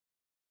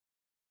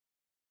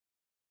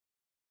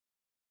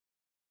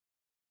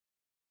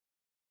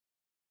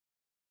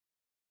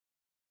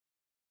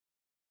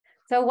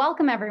So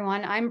welcome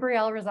everyone. I'm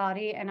Brielle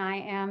Rosati and I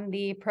am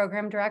the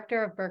program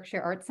director of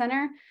Berkshire Art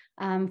Center,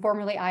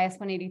 formerly IS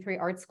 183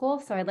 Art School.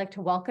 So I'd like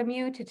to welcome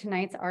you to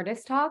tonight's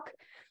artist talk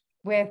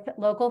with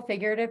local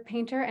figurative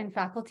painter and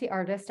faculty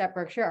artist at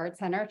Berkshire Art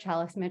Center,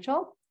 Chalice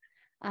Mitchell.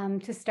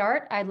 To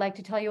start, I'd like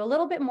to tell you a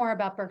little bit more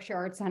about Berkshire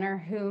Art Center,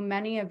 who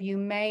many of you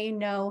may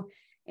know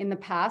in the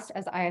past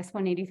as IS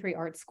 183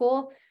 Art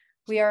School.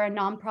 We are a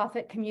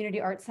nonprofit community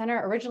art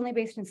center originally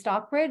based in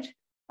Stockbridge.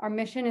 Our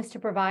mission is to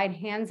provide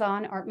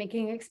hands-on art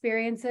making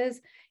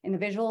experiences in the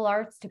visual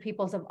arts to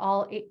people of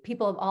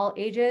all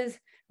ages,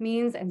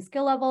 means, and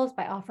skill levels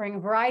by offering a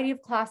variety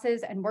of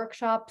classes and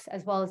workshops,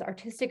 as well as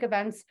artistic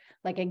events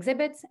like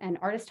exhibits and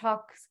artist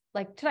talks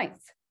like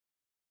tonight's.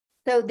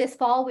 So this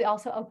fall, we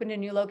also opened a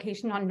new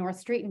location on North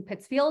Street in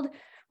Pittsfield,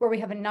 where we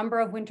have a number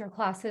of winter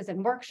classes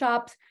and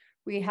workshops.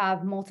 We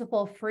have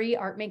multiple free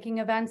art making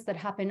events that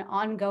happen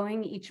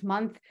ongoing each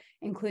month,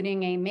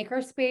 including a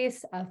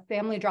makerspace, a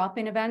family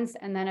drop-in events,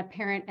 and then a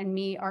parent and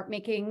me art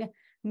making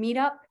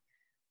meetup.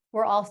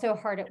 We're also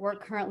hard at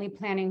work currently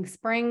planning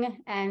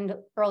spring and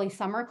early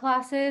summer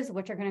classes,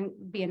 which are going to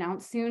be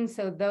announced soon.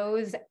 So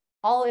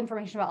all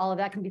information about all of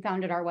that can be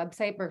found at our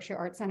website,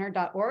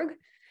 berkshireartcenter.org.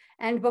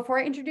 And before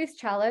I introduce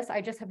Chalice,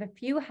 I just have a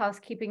few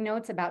housekeeping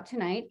notes about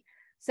tonight.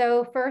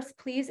 So first,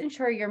 please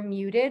ensure you're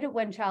muted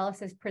when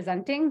Chalice is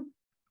presenting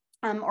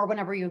or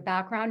whenever you have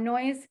background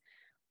noise.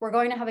 We're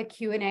going to have a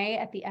Q&A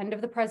at the end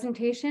of the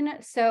presentation.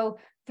 So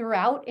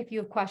throughout, if you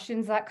have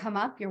questions that come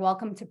up, you're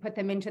welcome to put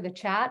them into the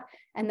chat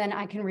and then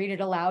I can read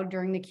it aloud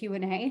during the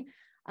Q&A.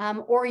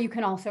 Or you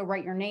can also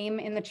write your name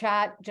in the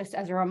chat, just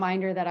as a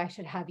reminder that I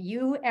should have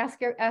you ask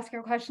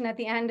your question at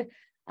the end.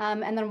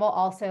 And then we'll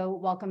also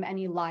welcome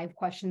any live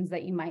questions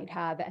that you might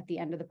have at the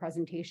end of the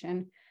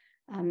presentation.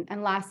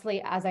 And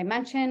lastly, as I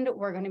mentioned,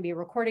 we're going to be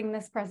recording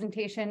this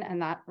presentation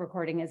and that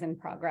recording is in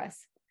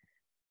progress.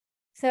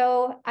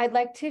 So I'd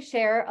like to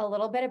share a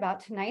little bit about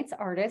tonight's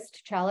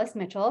artist, Chalice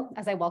Mitchell,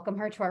 as I welcome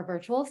her to our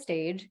virtual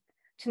stage.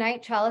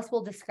 Tonight, Chalice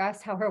will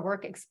discuss how her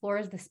work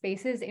explores the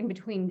spaces in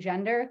between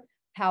gender,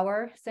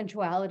 power,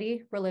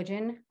 sensuality,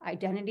 religion,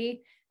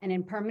 identity, and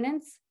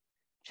impermanence.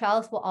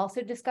 Chalice will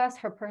also discuss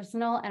her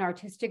personal and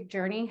artistic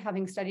journey,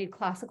 having studied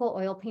classical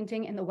oil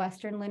painting in the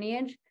Western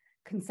lineage,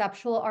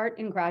 conceptual art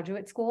in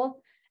graduate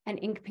school, and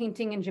ink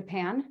painting in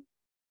Japan.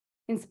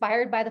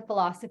 Inspired by the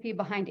philosophy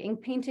behind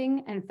ink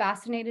painting and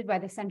fascinated by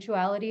the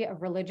sensuality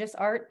of religious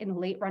art in the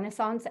late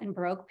Renaissance and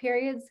Baroque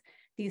periods,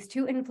 these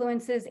two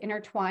influences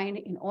intertwine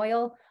in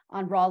oil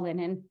on raw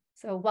linen.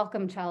 So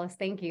welcome, Chalice.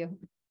 Thank you.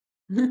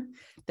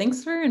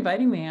 Thanks for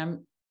inviting me.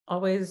 I'm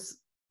always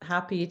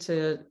happy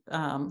to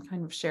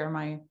kind of share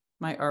my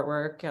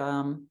artwork.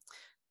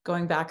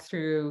 Going back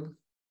through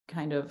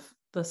kind of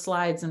the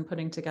slides and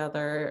putting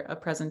together a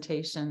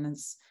presentation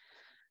is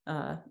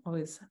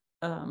always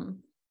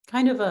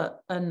kind of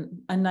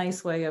a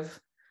nice way of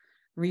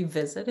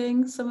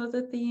revisiting some of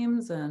the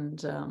themes,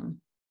 and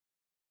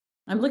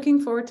I'm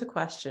looking forward to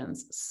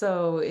questions.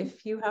 So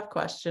if you have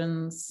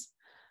questions,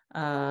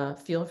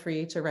 feel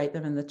free to write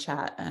them in the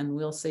chat and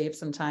we'll save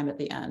some time at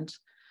the end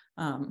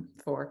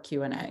for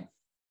Q&A.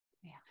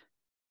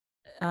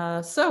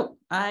 Yeah. So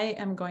I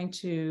am going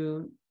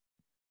to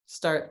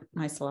start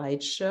my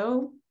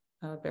slideshow.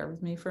 Bear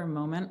with me for a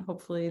moment.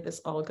 Hopefully this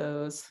all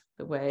goes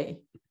the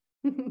way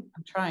I'm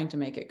trying to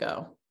make it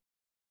go.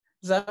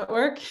 Does that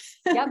work?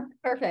 Yep,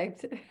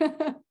 perfect.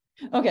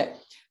 Okay,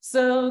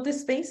 so the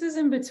spaces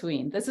in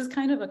between. This is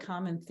kind of a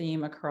common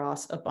theme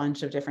across a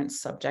bunch of different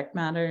subject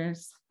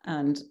matters.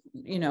 And,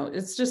 you know,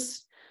 it's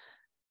just,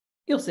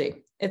 you'll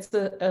see. It's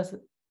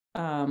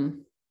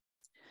I'm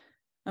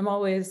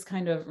always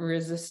kind of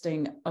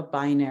resisting a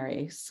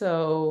binary.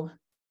 So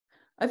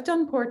I've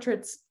done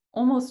portraits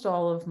almost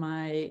all of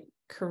my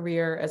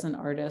career as an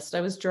artist.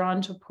 I was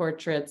drawn to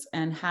portraits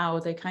and how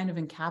they kind of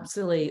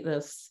encapsulate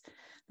this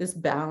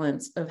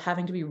balance of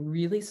having to be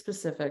really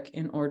specific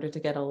in order to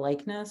get a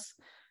likeness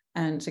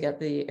and to get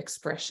the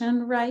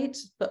expression right,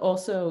 but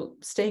also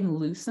staying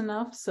loose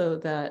enough so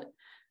that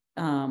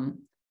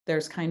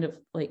there's kind of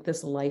like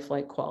this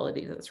lifelike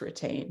quality that's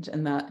retained,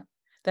 and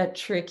that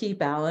tricky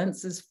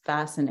balance is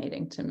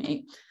fascinating to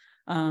me.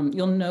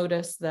 You'll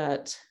notice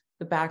that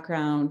the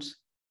background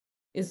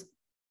is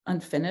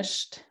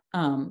unfinished.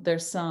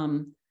 There's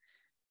some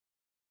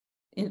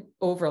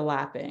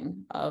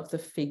overlapping of the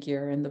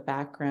figure in the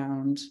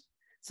background.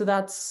 So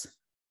that's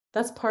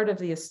part of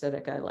the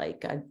aesthetic I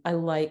like. I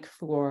like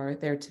for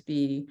there to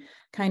be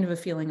kind of a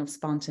feeling of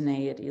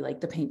spontaneity, like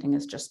the painting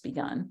has just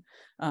begun.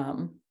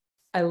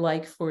 I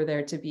like for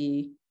there to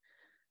be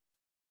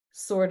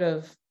sort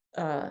of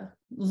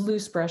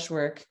loose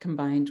brushwork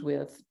combined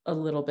with a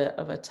little bit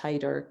of a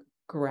tighter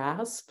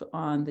grasp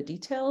on the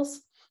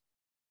details.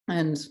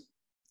 And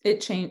it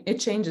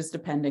changes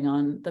depending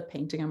on the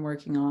painting I'm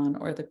working on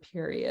or the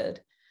period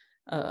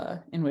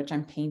in which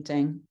I'm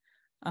painting.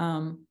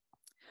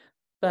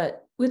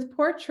 But with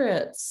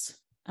portraits,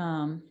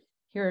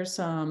 here are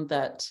some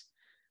that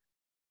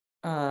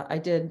I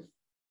did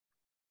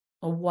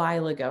a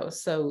while ago.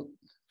 So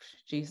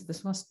geez,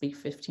 this must be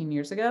 15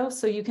 years ago.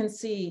 So you can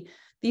see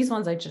these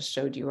ones I just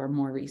showed you are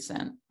more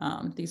recent.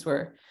 These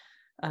were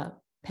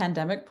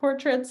pandemic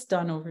portraits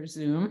done over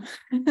Zoom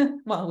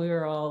while we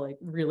were all like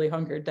really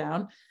hunkered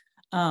down.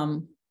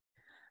 And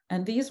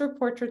these were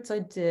portraits I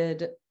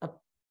did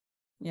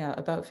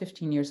about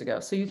 15 years ago.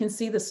 So you can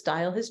see the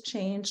style has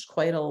changed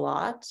quite a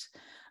lot,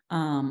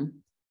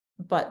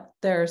 but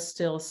there are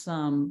still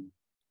some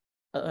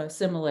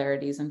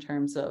similarities in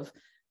terms of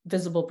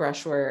visible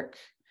brushwork,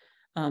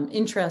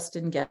 interest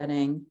in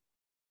getting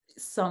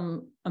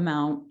some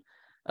amount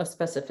of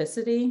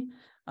specificity,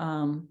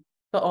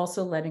 but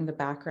also letting the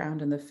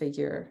background and the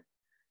figure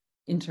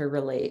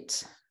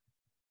interrelate.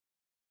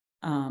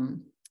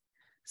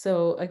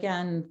 So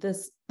again,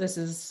 this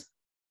is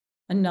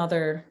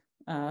another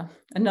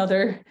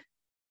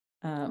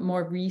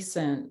more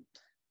recent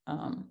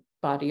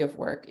body of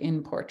work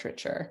in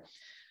portraiture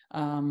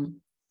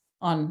on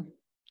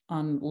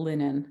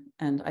linen,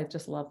 and I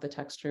just love the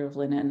texture of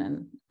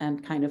linen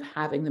and kind of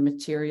having the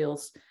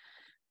materials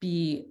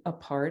be a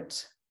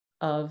part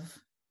of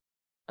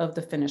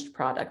the finished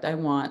product. I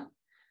want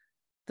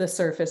the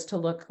surface to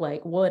look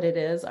like what it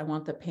is. I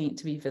want the paint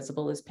to be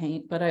visible as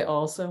paint, but I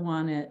also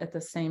want it at the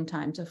same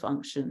time to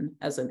function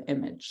as an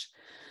image.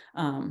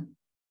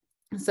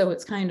 So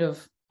it's kind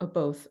of a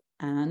both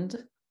and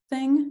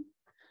thing.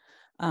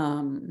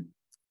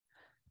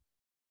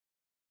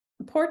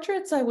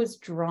 Portraits I was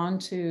drawn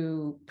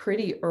to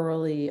pretty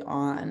early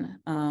on.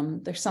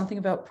 There's something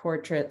about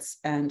portraits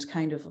and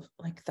kind of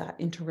like that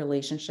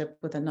interrelationship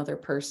with another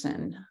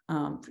person,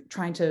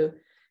 trying to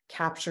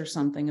capture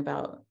something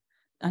about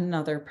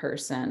another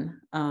person,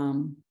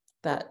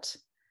 that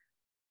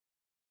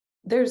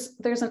there's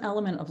an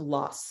element of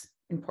loss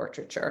in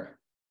portraiture.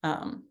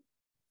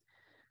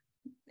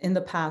 In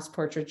the past,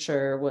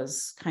 portraiture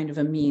was kind of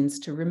a means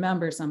to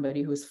remember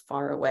somebody who is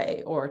far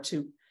away, or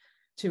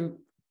to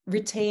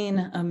retain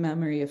a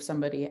memory of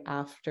somebody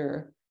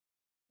after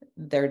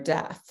their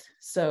death.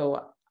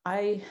 So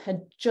I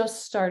had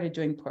just started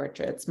doing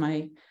portraits.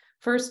 My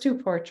first two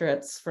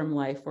portraits from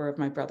life were of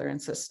my brother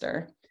and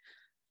sister.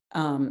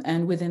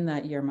 And within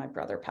that year, my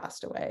brother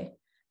passed away.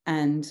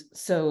 And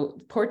so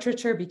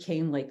portraiture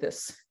became like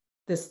this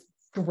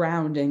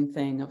grounding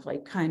thing of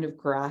like kind of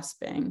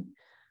grasping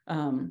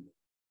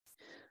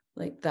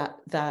like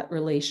that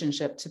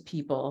relationship to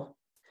people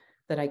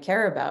that I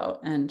care about,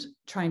 and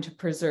trying to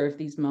preserve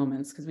these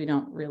moments, because we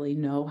don't really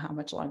know how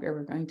much longer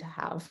we're going to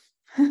have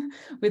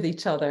with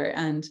each other.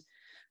 And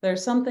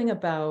there's something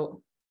about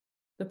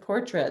the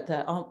portrait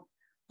that I'll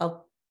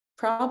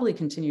probably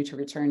continue to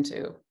return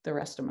to the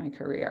rest of my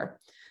career.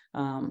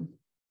 But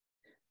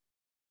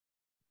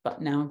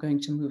now I'm going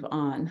to move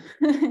on.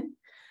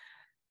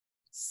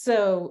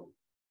 So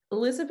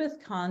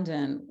Elizabeth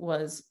Condon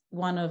was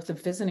one of the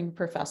visiting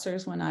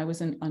professors when I was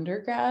in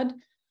undergrad,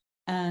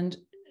 and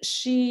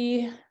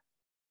she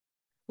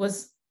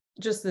was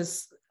just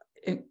this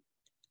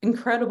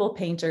incredible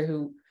painter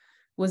who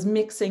was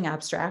mixing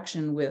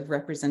abstraction with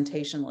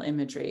representational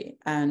imagery,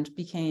 and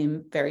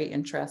became very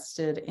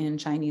interested in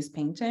Chinese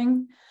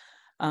painting,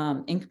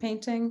 ink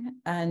painting,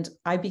 and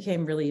I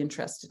became really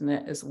interested in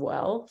it as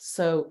well.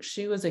 So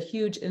she was a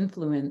huge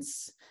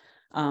influence.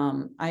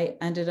 I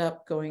ended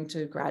up going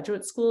to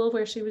graduate school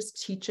where she was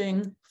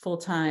teaching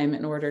full-time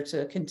in order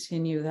to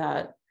continue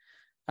that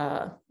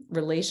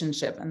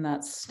relationship and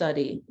that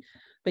study.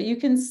 But you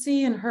can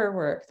see in her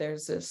work,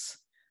 there's this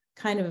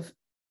kind of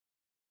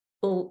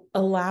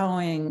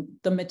allowing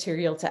the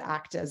material to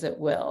act as it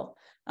will.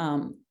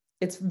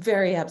 It's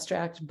very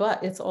abstract,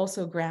 but it's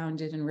also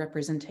grounded in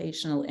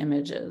representational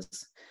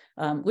images,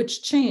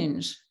 which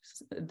change.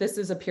 This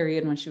is a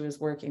period when she was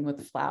working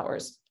with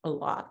flowers a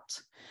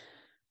lot.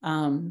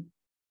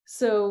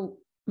 So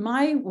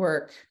my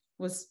work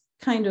was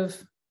kind of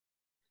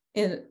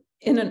in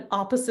an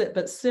opposite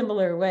but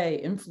similar way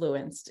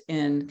influenced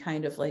in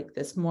kind of like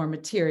this more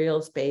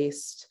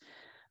materials-based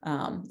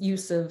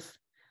use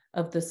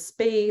of the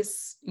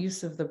space,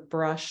 use of the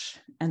brush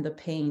and the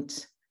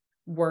paint,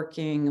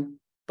 working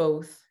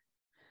both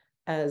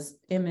as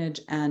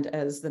image and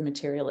as the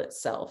material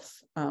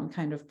itself,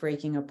 kind of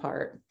breaking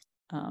apart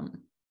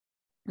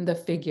the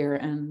figure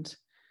and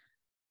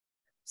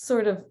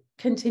sort of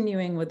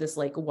continuing with this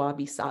like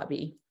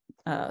wabi-sabi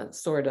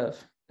sort of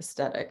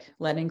aesthetic,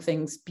 letting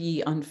things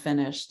be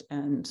unfinished,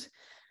 and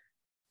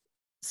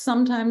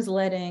sometimes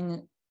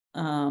letting,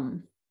 I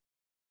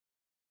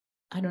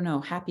don't know,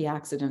 happy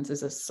accidents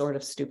is a sort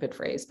of stupid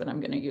phrase, but I'm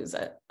going to use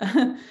it.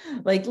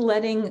 Like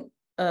letting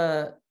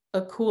a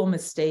cool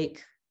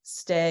mistake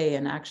stay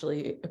and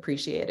actually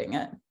appreciating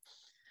it.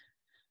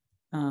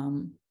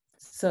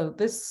 So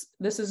this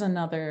is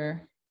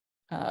another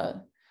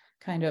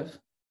kind of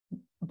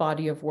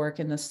body of work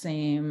in the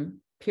same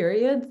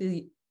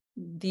period.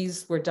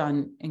 These were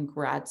done in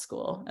grad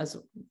school, as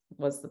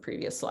was the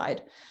previous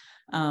slide.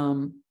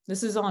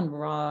 This is on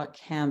raw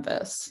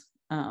canvas.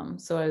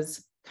 So I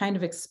was kind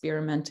of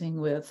experimenting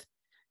with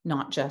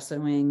not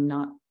gessoing,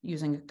 not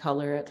using a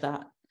color at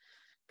that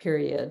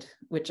period,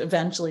 which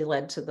eventually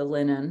led to the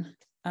linen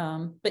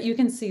But you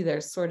can see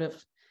there's sort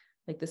of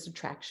like this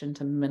attraction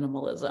to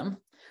minimalism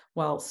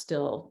while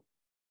still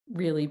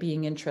really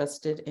being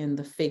interested in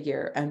the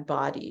figure and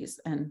bodies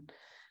and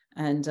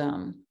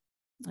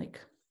like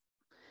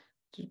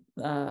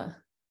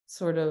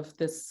sort of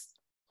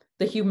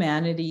the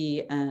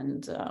humanity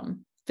and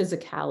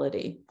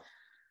physicality.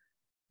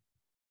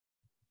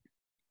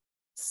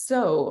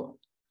 So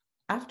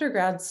after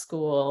grad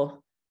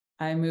school,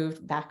 I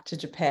moved back to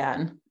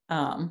Japan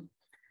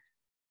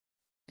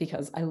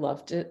because I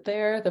loved it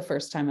there the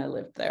first time I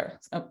lived there.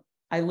 So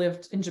I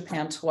lived in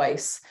Japan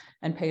twice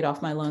and paid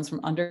off my loans from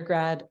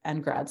undergrad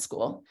and grad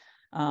school.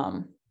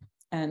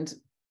 And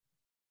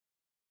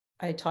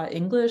I taught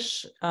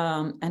English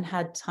and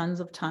had tons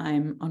of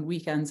time on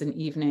weekends and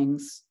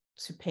evenings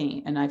to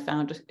paint. And I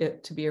found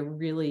it to be a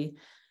really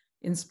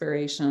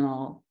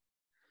inspirational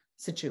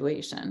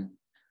situation.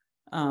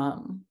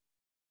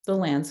 The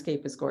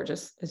landscape is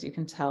gorgeous, as you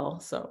can tell.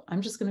 So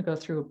I'm just going to go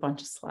through a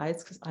bunch of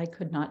slides because I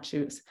could not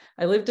choose.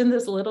 I lived in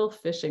this little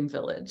fishing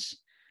village.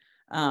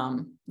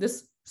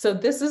 This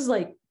is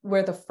like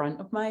where the front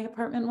of my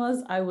apartment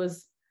was. I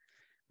was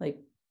like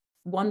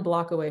 1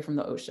 block away from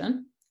the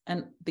ocean,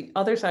 and the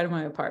other side of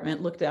my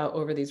apartment looked out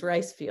over these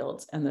rice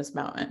fields and this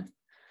mountain.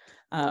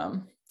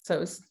 So it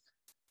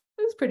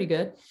was pretty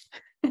good.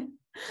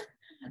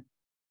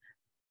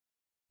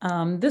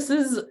 This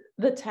is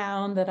the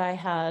town that I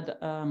had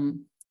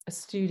a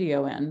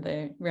studio in.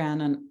 They ran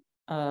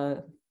an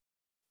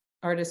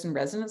artist in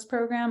residence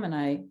program, and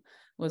I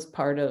was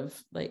part of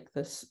like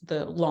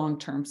the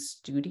long-term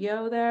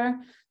studio there.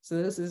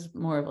 So this is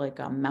more of like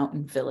a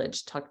mountain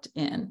village tucked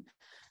in.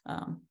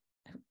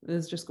 It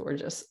was just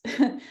gorgeous.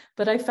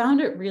 But I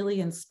found it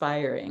really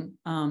inspiring.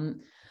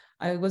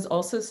 I was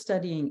also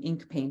studying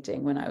ink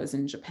painting when I was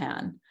in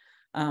Japan.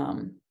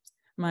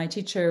 My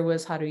teacher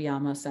was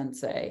Haruyama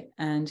Sensei,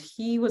 and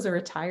he was a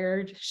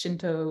retired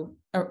Shinto,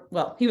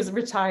 he was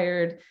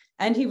retired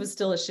and he was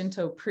still a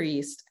Shinto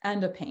priest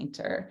and a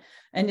painter.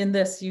 And in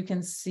this, you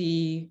can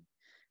see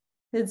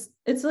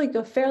it's like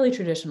a fairly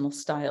traditional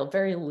style,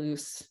 very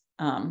loose,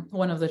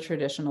 one of the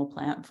traditional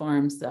plant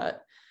forms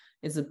that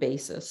is a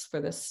basis for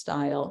this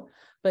style.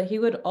 But he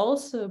would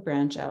also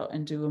branch out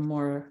and do a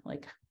more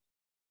like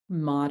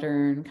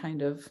modern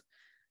kind of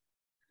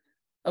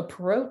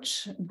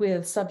approach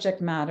with subject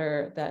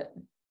matter that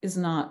is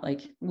not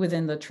like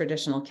within the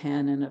traditional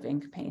canon of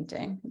ink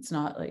painting. It's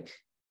not like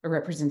a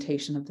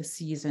representation of the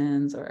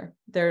seasons, or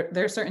there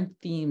are certain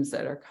themes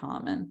that are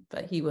common,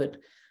 but he would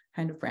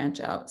kind of branch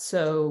out.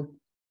 So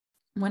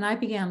when I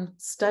began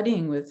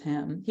studying with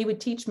him, he would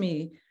teach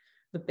me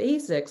the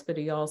basics, but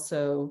he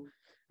also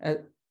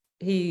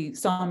he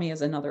saw me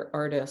as another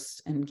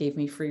artist and gave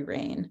me free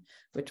rein,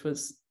 which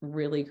was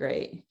really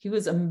great. He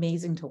was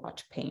amazing to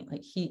watch paint.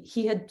 Like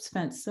he had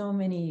spent so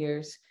many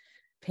years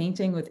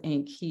painting with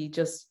ink.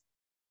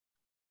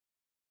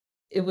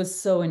 It was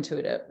so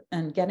intuitive,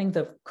 and getting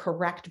the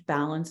correct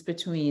balance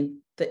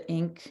between the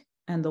ink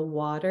and the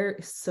water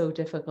is so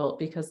difficult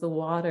because the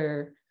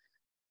water,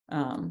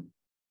 there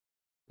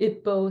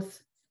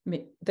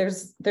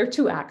are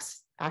two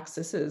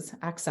axes,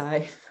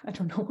 axi, I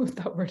don't know what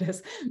that word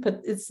is,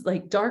 but it's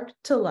like dark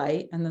to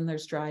light, and then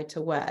there's dry to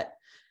wet.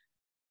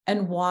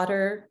 And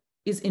water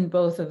is in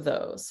both of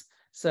those.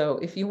 So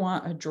if you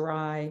want a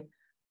dry,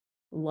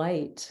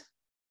 light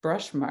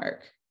brush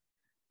mark,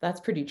 that's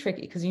pretty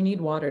tricky because you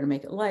need water to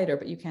make it lighter,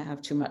 but you can't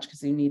have too much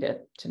because you need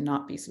it to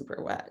not be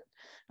super wet.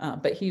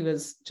 But he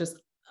was just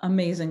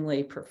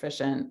amazingly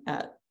proficient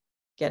at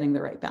getting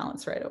the right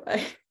balance right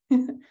away.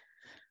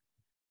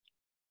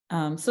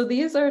 So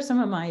these are some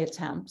of my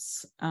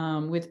attempts.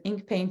 With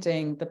ink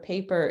painting, the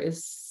paper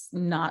is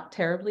not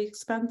terribly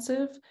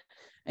expensive,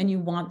 and you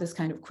want this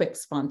kind of quick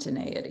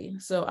spontaneity.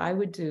 So I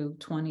would do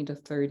 20 to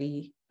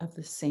 30 of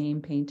the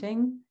same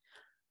painting,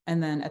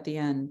 and then at the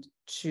end,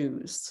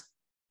 choose.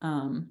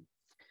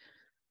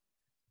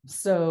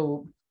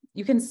 So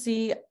you can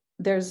see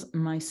there's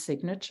my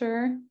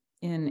signature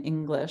in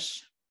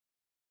English,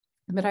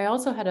 but I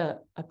also had a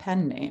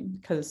pen name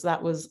because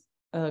that was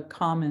a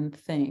common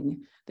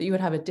thing, that you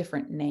would have a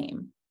different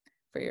name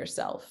for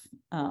yourself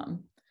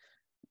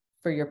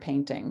for your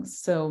paintings.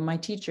 So my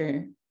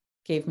teacher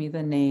gave me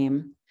the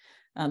name.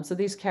 So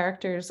these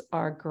characters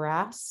are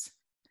grass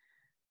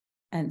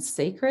and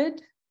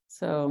sacred.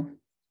 So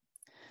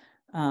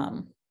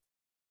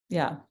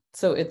yeah,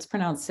 so it's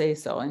pronounced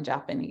seiso in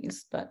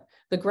Japanese, but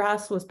the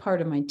grass was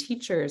part of my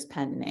teacher's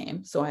pen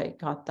name. So I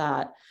got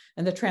that.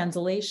 And the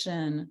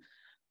translation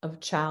of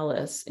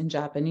chalice in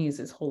Japanese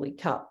is holy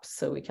cup.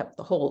 So we kept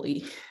the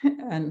holy,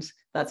 and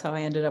that's how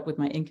I ended up with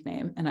my ink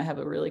name. And I have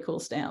a really cool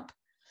stamp.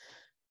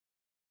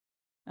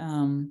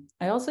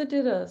 I also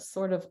did a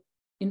sort of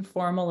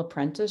informal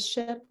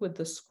apprenticeship with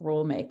the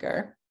scroll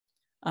maker.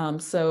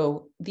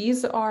 So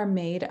these are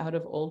made out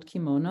of old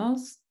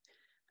kimonos,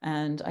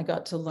 and I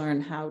got to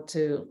learn how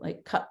to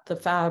like cut the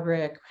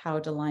fabric, how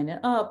to line it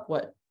up,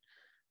 what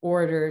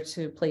order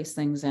to place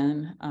things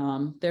in.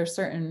 There are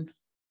certain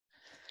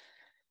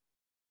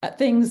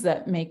things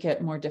that make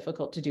it more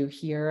difficult to do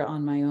here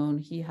on my own.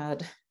 He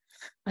had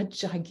a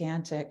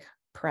gigantic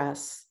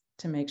press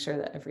to make sure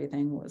that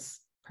everything was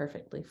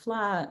perfectly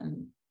flat,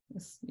 and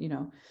was, you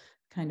know,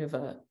 kind of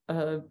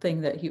a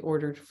thing that he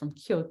ordered from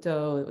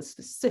Kyoto. It was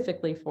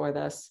specifically for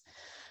this.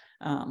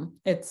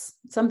 It's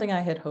something I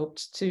had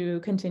hoped to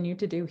continue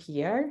to do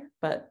here,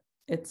 but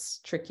it's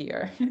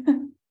trickier.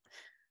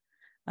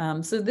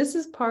 So this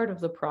is part of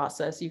the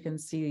process. You can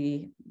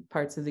see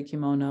parts of the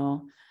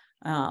kimono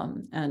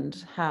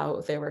and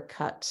how they were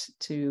cut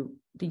to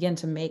begin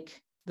to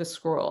make the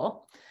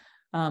scroll.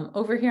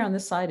 Over here on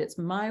this side, it's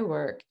my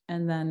work,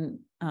 and then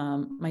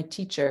my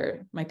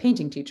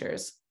painting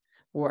teacher's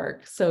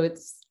work. So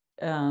it's,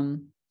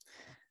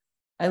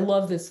 I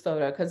love this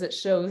photo because it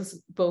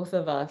shows both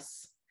of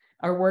us,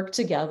 our work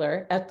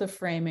together at the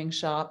framing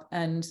shop,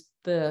 and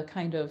the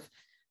kind of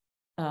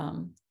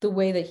the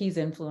way that he's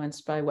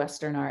influenced by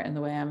Western art and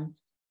the way I'm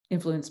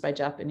influenced by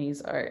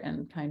Japanese art,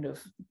 and kind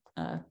of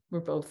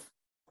we're both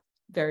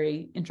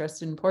very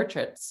interested in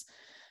portraits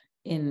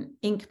in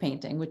ink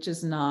painting, which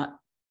is not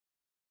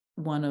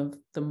one of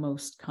the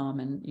most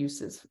common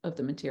uses of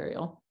the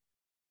material.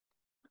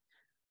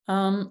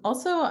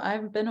 Also,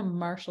 I've been a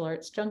martial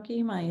arts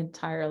junkie my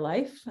entire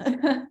life.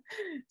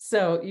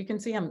 So you can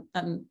see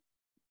I'm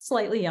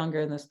slightly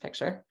younger in this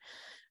picture.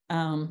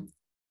 And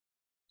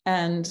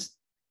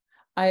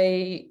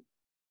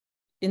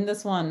in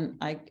this one,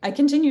 I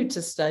continued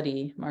to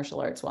study martial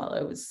arts while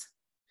I was,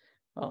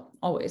 well,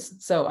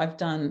 always. So I've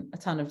done a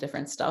ton of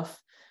different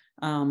stuff.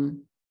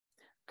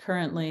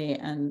 Currently,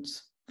 and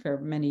for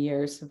many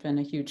years, have been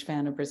a huge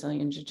fan of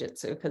Brazilian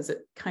Jiu-Jitsu because it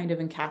kind of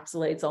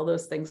encapsulates all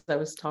those things I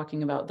was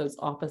talking about, those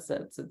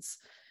opposites.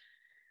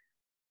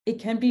 It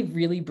can be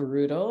really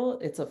brutal.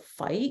 It's a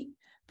fight,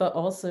 but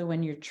also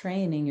when you're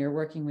training, you're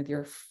working with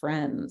your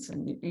friends,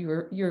 and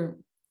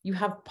you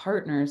have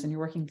partners, and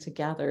you're working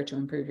together to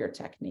improve your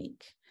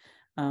technique.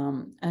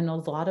 And a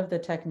lot of the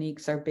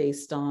techniques are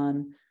based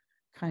on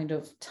kind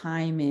of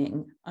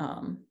timing,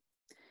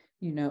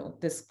 you know,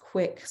 this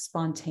quick,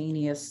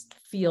 spontaneous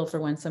feel for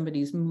when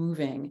somebody's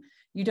moving.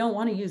 You don't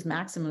want to use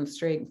maximum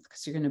strength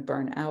because you're going to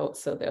burn out.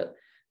 So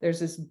there's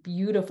this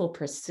beautiful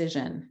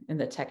precision in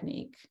the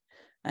technique,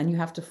 and you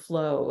have to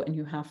flow, and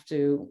you have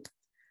to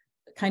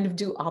kind of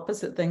do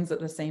opposite things at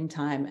the same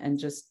time, and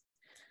just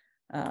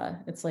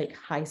it's like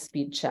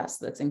high-speed chess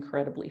that's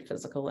incredibly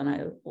physical, and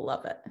I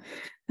love it.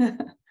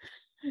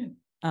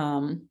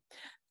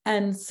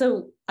 And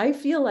so I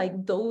feel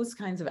like those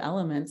kinds of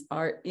elements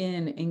are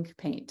in ink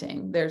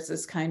painting. There's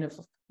this kind of,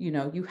 you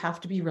know, you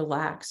have to be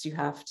relaxed. You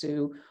have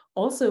to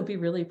also be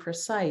really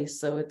precise.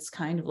 So it's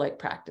kind of like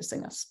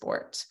practicing a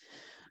sport.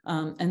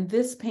 And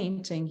this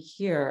painting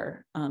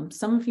here,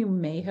 some of you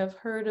may have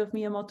heard of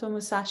Miyamoto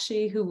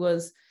Musashi, who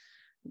was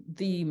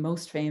the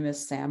most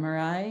famous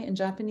samurai in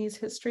Japanese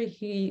history.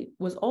 He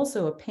was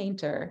also a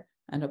painter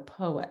and a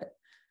poet.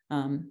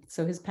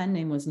 So his pen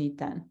name was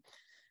Niten.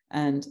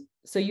 And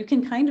so you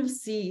can kind of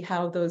see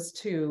how those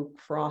two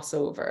cross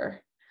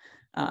over.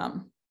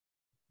 And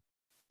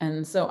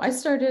so I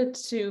started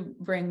to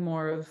bring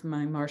more of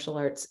my martial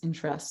arts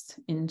interest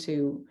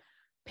into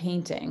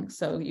painting.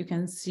 So you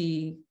can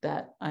see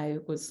that I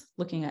was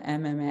looking at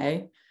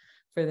MMA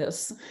for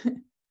this.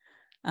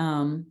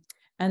 And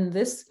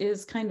this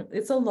is kind of,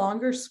 it's a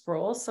longer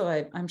scroll, so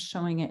I'm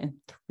showing it in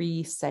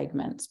 3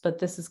 segments, but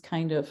this is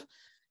kind of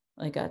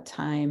like a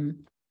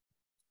time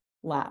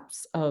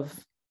lapse of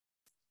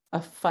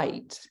a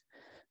fight.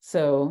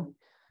 So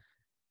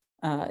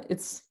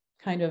it's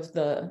kind of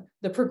the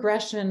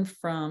progression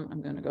from,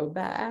 I'm going to go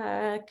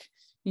back,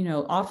 you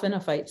know, often a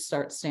fight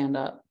starts stand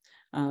up.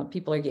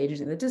 People are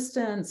gauging the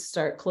distance,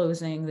 start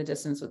closing the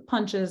distance with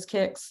punches,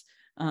 kicks.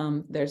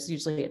 There's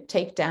usually a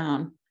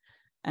takedown,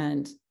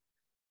 and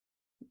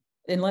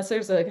unless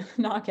there's a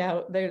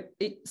knockout,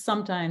 it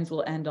sometimes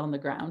will end on the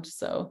ground.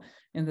 So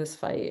in this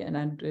fight, it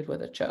ended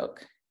with a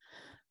choke.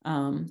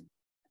 And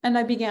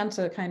I began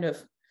to kind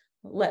of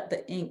let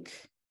the ink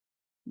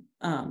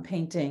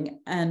painting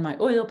and my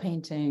oil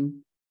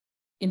painting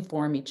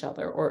inform each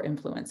other or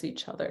influence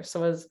each other.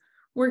 So I was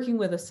working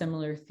with a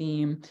similar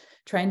theme,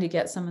 trying to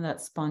get some of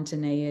that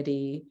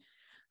spontaneity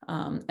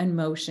and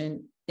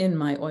motion in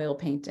my oil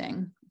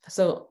painting.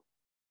 So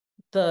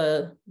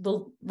the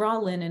raw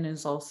linen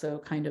is also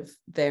kind of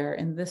there.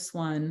 In this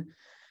one,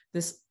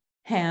 this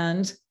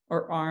hand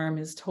or arm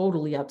is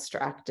totally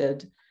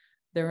abstracted.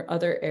 There are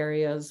other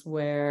areas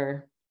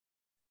where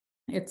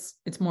it's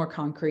more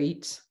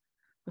concrete.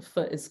 The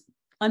foot is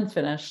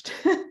unfinished.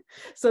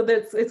 So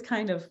it's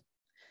kind of,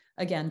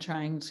 again,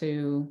 trying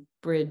to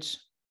bridge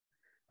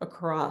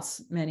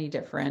across many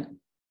different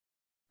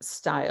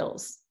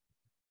styles.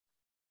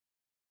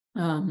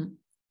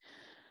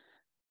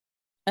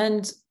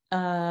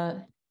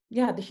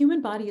 Yeah, the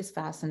human body is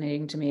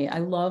fascinating to me. I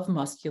love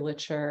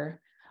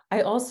musculature.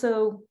 I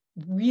also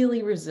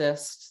really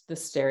resist the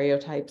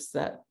stereotypes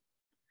that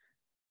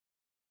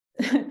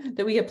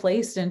that we get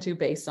placed into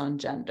based on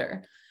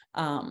gender.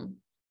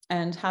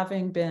 And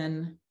having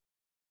been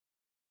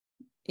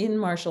in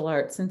martial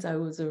arts since I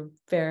was a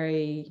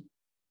very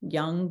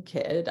young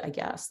kid, I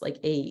guess, like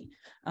 8,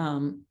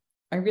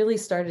 I really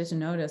started to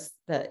notice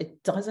that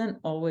it doesn't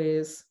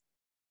always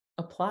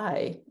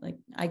apply. Like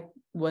I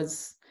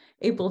was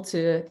able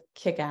to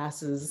kick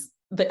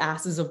the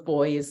asses of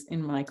boys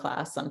in my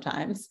class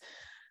sometimes.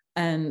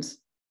 And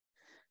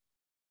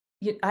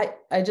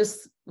I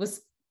just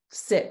was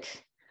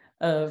sick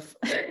of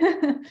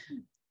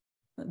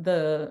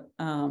the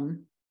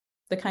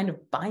kind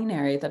of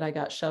binary that I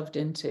got shoved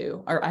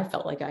into, or I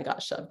felt like I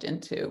got shoved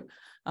into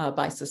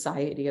by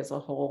society as a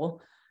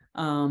whole.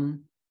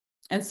 And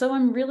so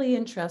I'm really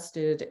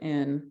interested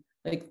in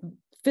like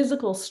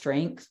physical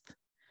strength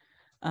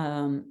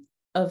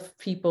of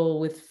people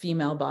with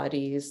female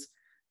bodies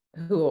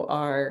who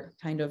are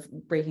kind of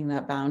breaking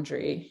that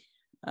boundary,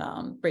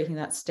 breaking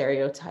that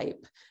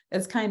stereotype.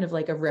 It's kind of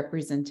like a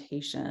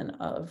representation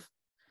of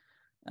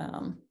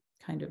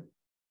kind of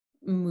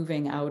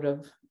moving out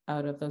of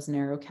those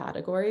narrow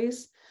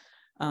categories.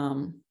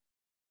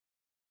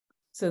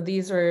 So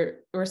these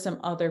were some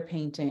other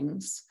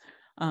paintings.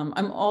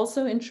 I'm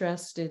also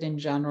interested in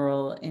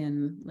general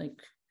in like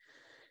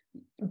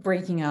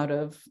breaking out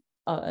of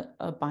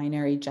a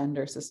binary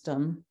gender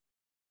system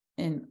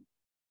in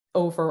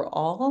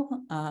overall.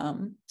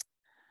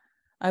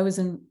 I was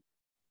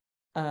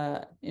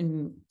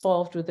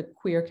involved with the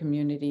queer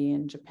community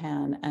in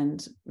Japan,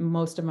 and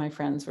most of my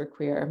friends were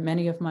queer,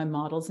 many of my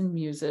models and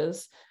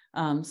muses.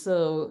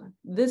 So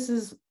this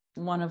is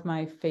one of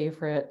my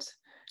favorite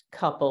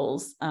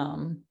couples.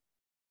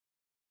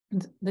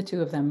 The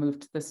two of them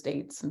moved to the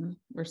States and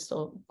we're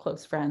still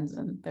close friends,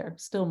 and they're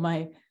still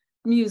my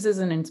muses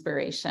and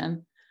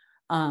inspiration.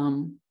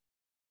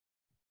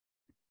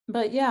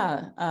 But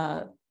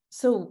yeah,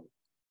 so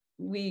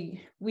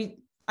I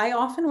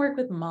often work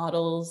with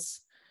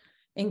models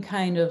in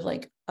kind of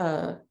like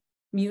a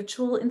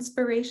mutual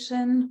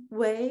inspiration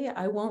way.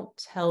 I won't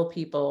tell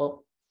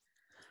people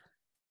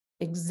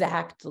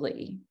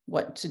exactly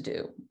what to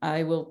do.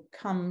 I will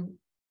come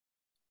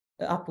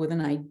up with an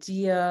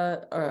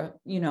idea, or,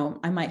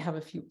 I might have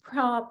a few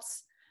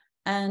props,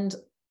 and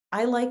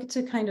I like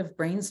to kind of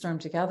brainstorm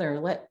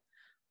together.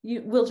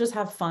 We'll just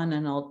have fun,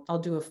 and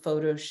I'll do a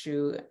photo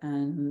shoot,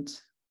 and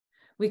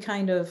we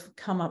kind of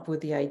come up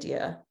with the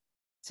idea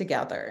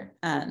together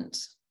and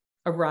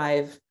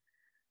arrive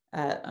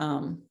at,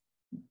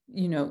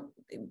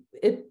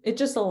 it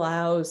just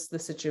allows the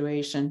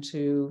situation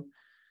to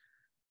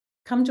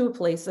come to a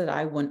place that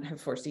I wouldn't have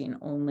foreseen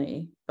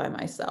only by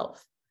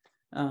myself.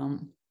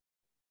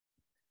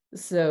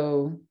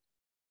 So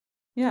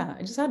yeah,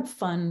 I just had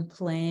fun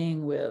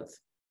playing with,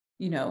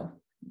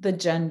 the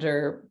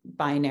gender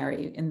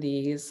binary in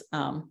these.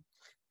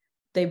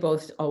 They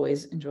both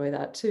always enjoy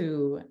that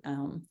too.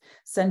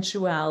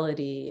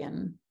 Sensuality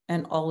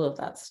and all of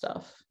that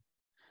stuff.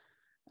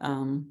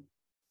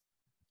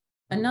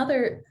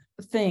 Another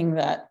thing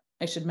that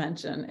I should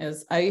mention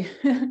is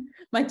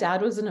my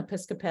dad was an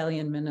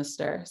Episcopalian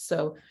minister.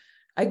 So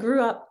I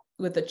grew up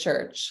with the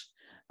church,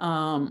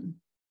 and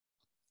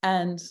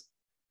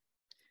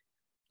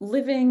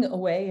living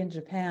away in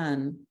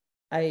Japan,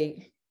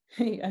 I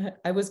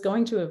was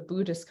going to a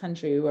Buddhist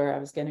country where I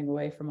was getting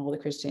away from all the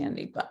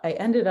Christianity, but I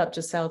ended up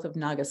just south of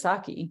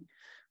Nagasaki,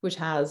 which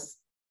has,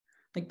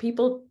 like,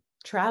 people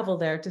travel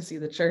there to see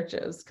the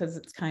churches because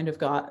it's kind of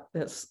got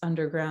this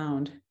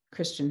underground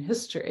Christian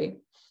history.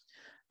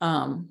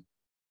 And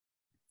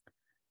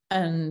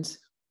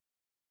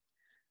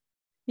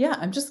yeah,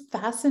 I'm just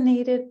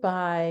fascinated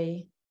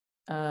by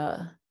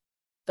the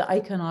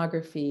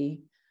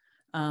iconography.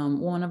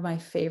 One of my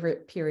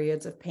favorite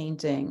periods of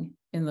painting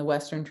in the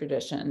Western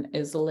tradition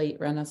is late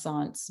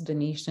Renaissance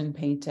Venetian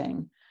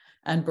painting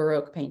and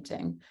Baroque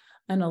painting.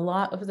 And a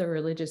lot of the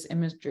religious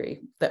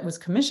imagery that was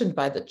commissioned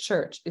by the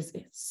church is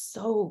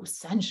so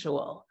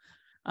sensual.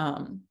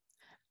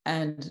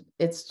 And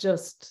it's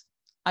just,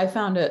 I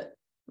found it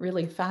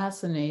really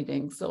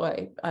fascinating. So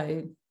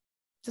I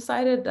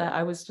decided that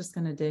I was just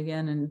going to dig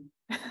in and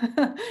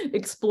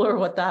explore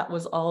what that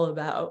was all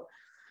about.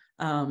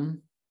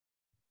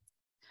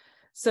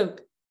 So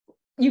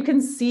you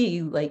can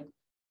see, like,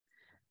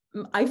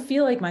 I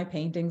feel like my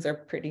paintings are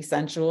pretty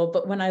sensual,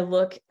 but when I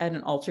look at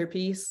an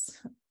altarpiece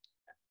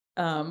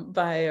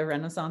by a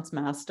Renaissance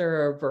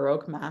master or a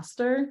Baroque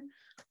master,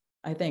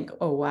 I think,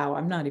 oh, wow,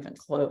 I'm not even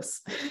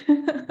close.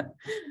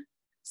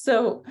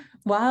 So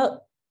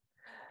while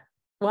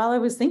I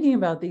was thinking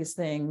about these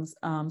things,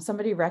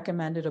 somebody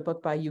recommended a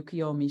book by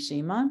Yukio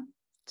Mishima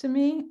to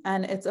me,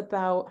 and it's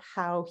about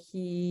how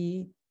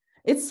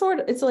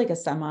it's like a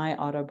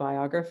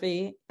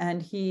semi-autobiography,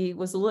 and he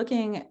was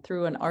looking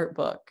through an art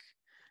book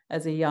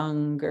as a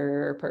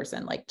younger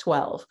person, like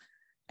 12,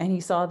 and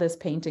he saw this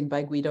painting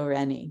by Guido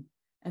Reni,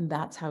 and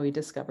that's how he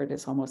discovered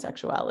his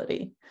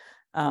homosexuality.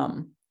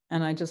 And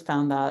I just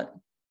found that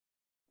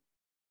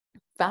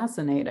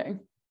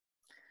fascinating.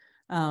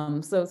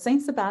 So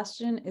Saint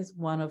Sebastian is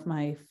one of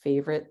my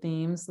favorite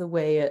themes. The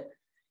way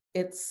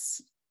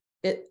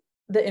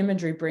the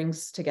imagery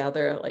brings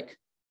together, like,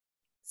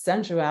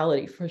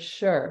 sensuality for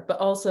sure, but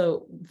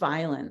also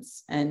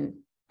violence and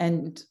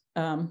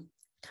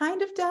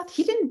kind of death.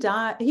 He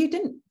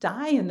didn't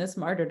die in this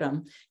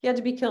martyrdom. He had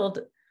to be killed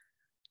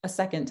a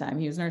second time.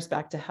 He was nursed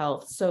back to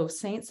health. So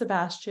Saint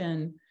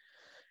Sebastian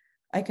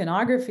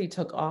iconography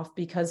took off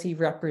because he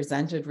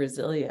represented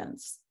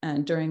resilience.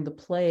 And during the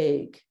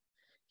plague,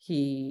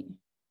 he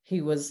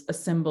was a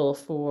symbol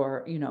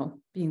for,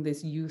 being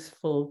this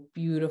youthful,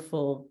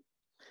 beautiful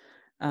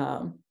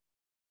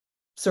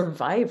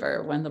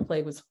survivor when the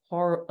plague was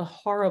a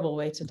horrible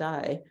way to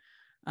die.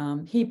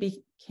 He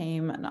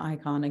became an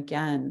icon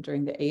again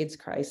during the AIDS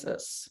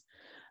crisis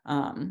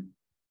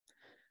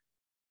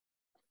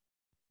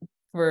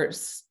for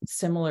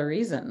similar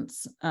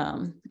reasons,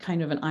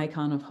 kind of an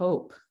icon of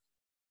hope.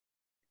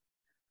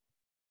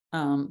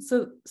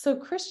 So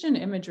Christian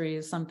imagery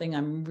is something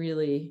I'm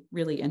really,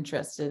 really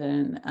interested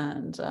in,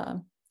 and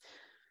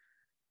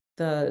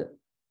the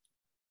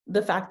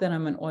fact that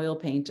I'm an oil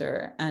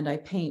painter and I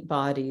paint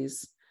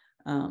bodies,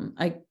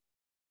 I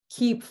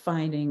keep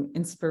finding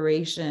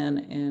inspiration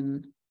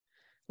in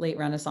late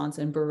Renaissance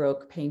and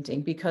Baroque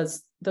painting,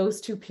 because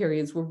those two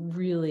periods were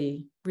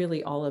really,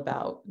 really all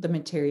about the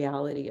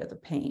materiality of the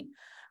paint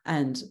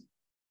and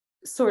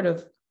sort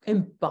of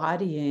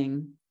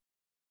embodying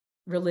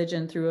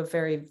religion through a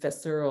very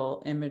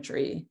visceral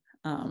imagery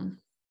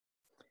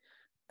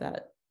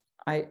that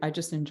I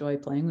just enjoy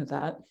playing with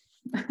that.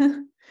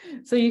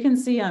 So you can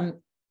see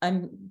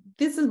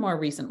this is more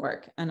recent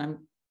work, and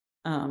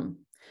I'm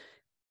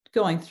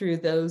going through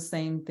those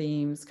same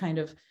themes, kind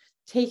of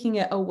taking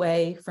it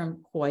away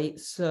from quite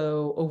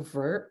so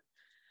overt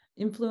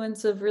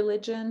influence of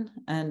religion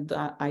and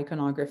that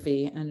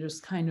iconography, and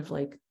just kind of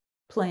like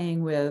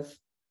playing with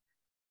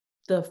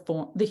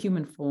the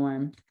human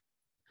form.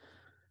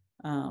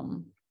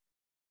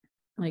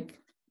 Like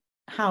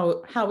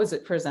how is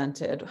it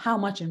presented? How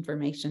much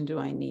information do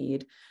I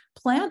need?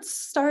 Plants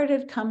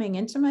started coming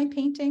into my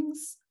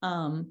paintings.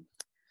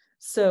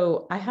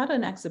 So I had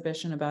an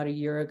exhibition about a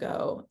year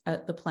ago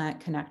at the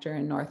Plant Connector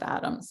in North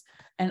Adams,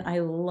 and I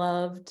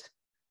loved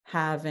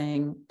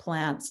having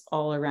plants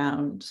all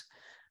around.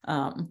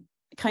 I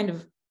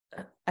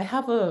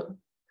have a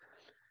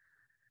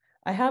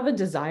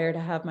desire to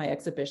have my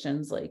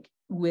exhibitions like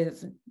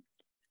with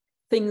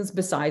things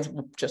besides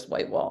just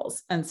white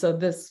walls. And so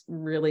this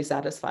really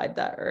satisfied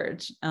that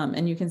urge.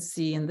 And you can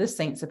see in this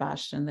Saint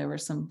Sebastian, there were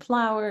some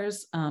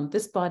flowers.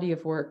 This body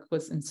of work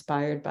was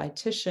inspired by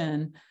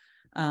Titian.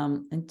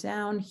 And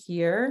down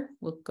here,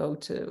 we'll go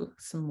to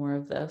some more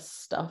of this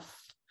stuff.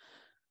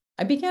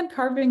 I began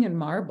carving in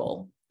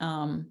marble.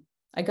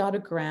 I got a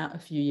grant a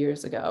few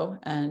years ago,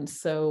 and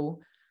so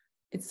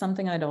it's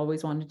something I'd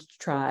always wanted to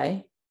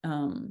try.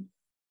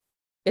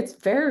 It's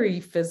very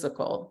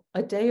physical.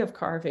 A day of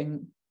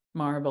carving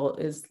marble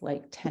is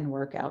like 10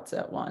 workouts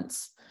at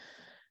once.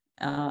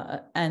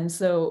 And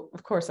so,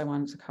 of course, I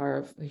wanted to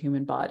carve a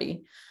human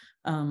body.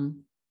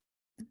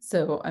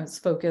 So I was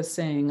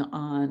focusing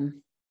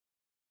on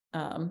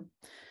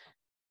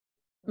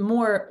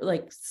more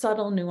like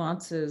subtle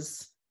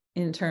nuances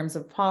in terms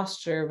of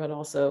posture, but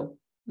also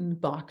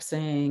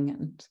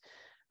boxing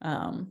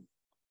and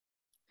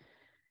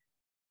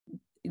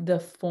the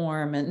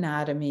form,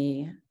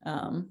 anatomy.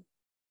 I'm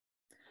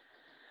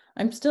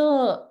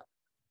still,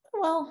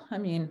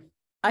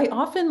 I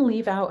often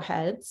leave out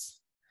heads.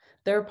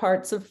 There are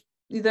parts of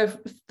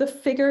the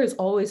figure is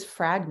always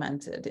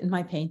fragmented in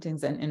my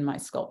paintings and in my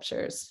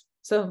sculptures.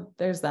 So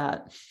there's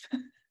that.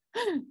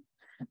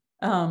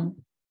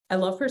 I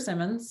love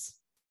persimmons,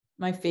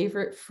 my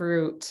favorite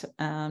fruit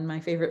and my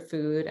favorite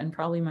food, and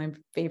probably my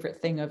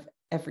favorite thing of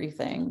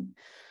everything.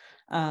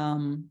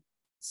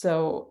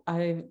 So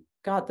I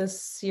got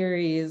this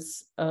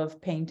series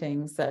of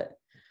paintings that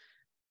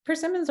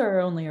persimmons are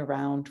only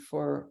around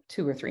for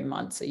 2 or 3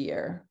 months a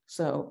year.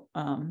 So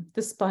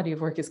this body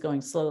of work is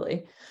going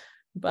slowly,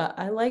 but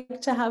I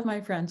like to have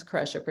my friends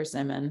crush a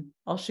persimmon.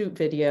 I'll shoot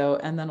video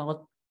and then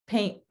I'll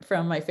paint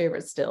from my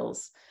favorite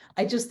stills.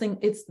 I just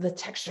think the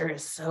texture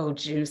is so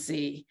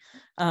juicy.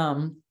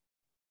 And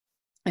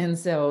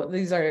so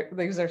these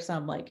are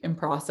some like in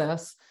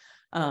process.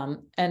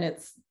 And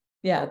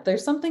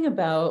there's something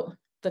about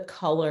the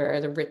color,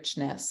 the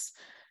richness,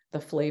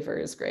 the flavor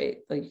is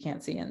great. Like you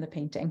can't see it in the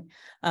painting.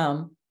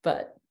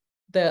 But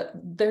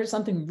there's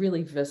something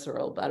really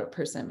visceral about a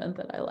persimmon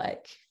that I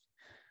like.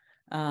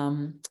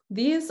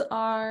 These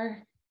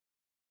are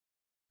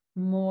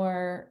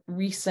more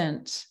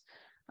recent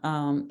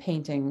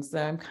paintings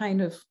that I'm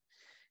kind of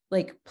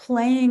like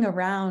playing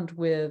around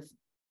with,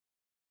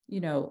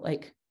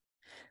 like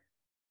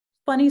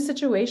funny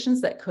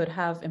situations that could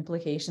have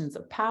implications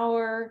of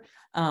power.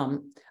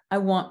 I'm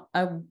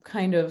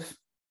kind of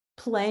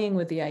playing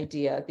with the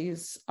idea.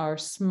 These are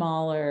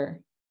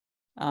smaller,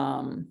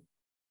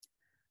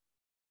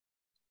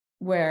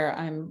 where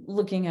I'm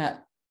looking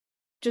at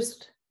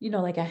just,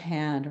 like a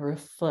hand or a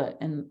foot,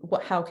 and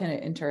how can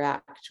it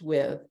interact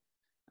with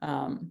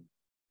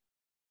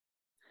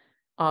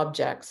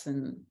objects,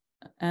 and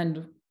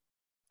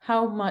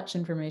how much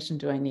information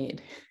do I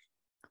need?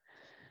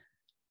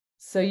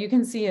 So you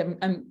can see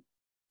I'm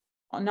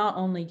not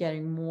only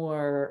getting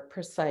more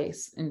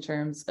precise in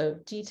terms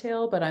of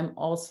detail, but I'm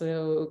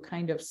also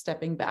kind of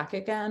stepping back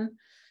again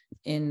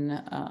in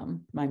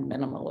my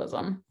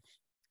minimalism.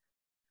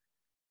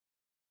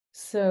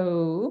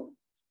 So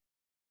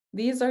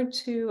these are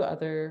two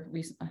other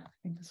recent, I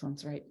think this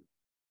one's right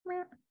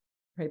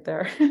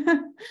there.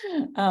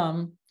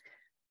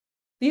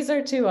 These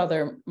are two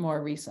other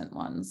more recent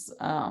ones.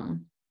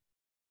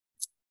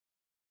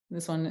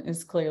 This one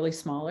is clearly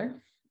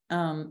smaller.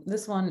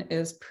 This one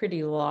is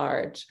pretty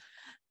large.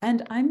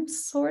 And I'm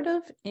sort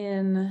of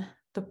in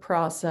the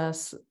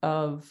process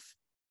of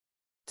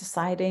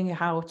deciding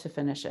how to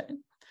finish it.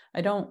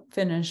 I don't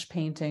finish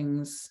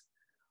paintings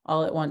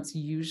all at once.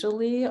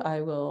 Usually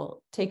I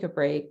will take a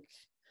break,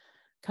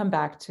 come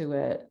back to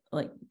it,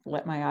 like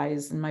let my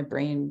eyes and my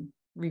brain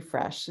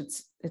refresh.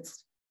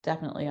 It's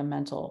definitely a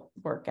mental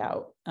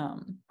workout,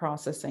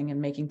 processing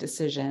and making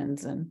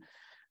decisions, and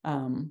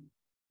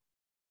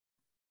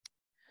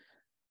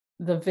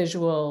the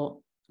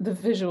visual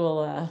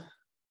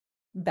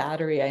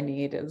battery I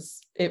need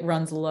it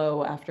runs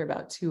low after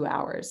about 2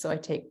 hours, so I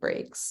take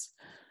breaks.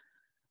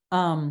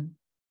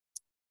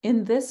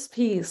 In this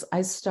piece,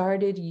 I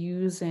started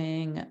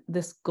using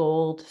this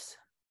gold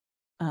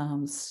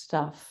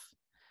stuff.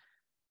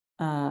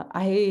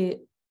 I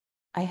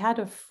had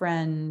a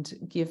friend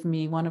give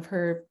me one of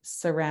her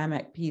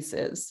ceramic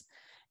pieces.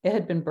 It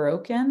had been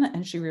broken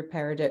and she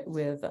repaired it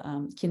with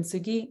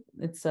kintsugi.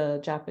 It's a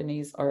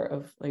Japanese art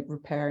of like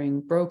repairing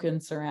broken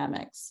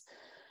ceramics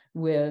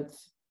with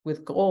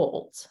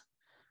gold.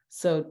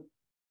 So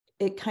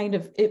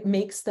it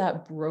makes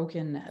that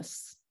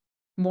brokenness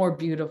more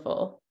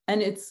beautiful.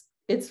 And it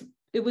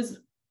was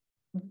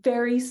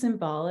very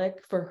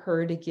symbolic for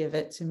her to give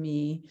it to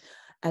me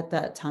at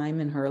that time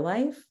in her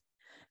life.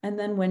 And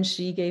then when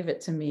she gave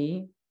it to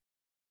me,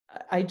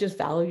 I just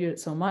valued it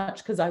so much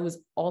because I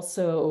was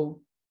also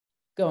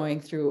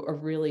going through a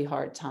really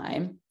hard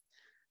time.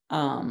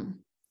 And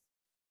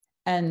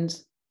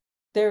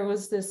there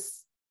was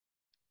this,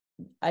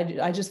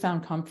 I just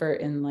found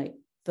comfort in like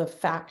the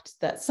fact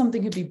that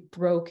something could be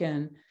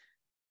broken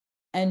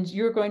and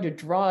you're going to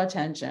draw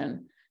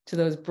attention to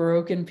those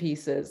broken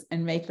pieces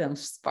and make them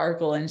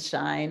sparkle and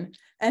shine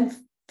and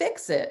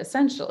fix it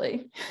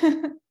essentially.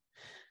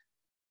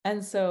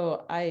 And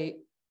so I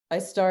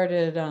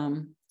started,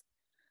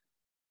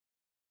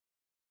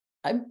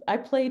 I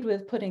played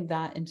with putting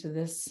that into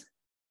this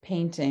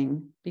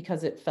painting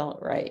because it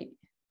felt right.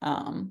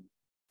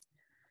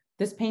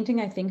 This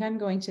painting, I think I'm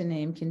going to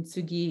name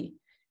Kintsugi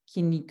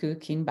Kinniku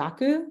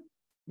Kinbaku,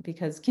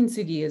 because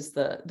kintsugi is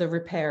the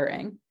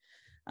repairing.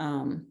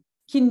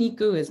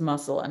 Kinniku is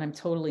muscle, and I'm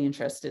totally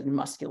interested in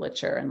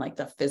musculature and like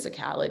the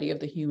physicality of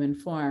the human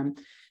form.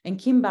 And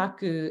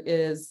kinbaku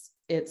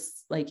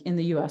it's like in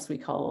the US, we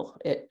call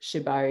it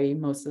shibari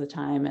most of the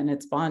time, and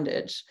it's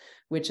bondage,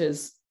 which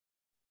is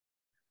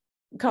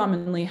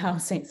commonly how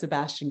Saint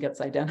Sebastian gets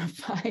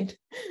identified.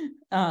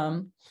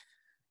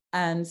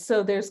 And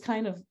so there's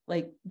kind of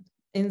like,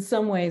 in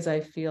some ways, I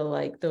feel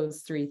like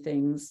those three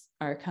things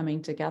are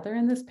coming together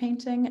in this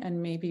painting,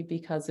 and maybe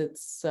because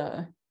it's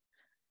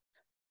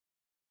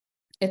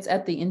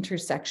at the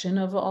intersection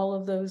of all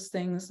of those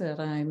things that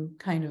I'm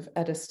kind of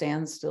at a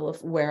standstill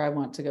of where I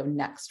want to go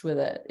next with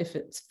it, if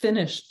it's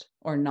finished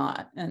or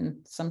not. And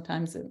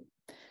sometimes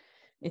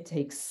it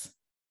takes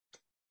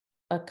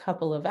a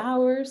couple of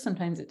hours,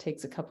 sometimes it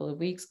takes a couple of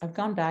weeks. I've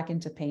gone back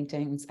into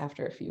paintings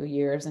after a few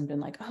years and been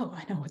like, oh,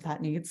 I know what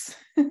that needs.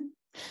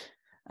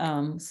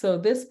 So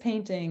this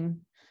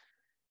painting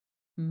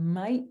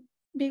might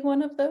be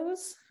one of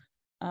those.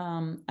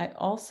 I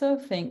also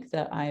think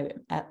that I'm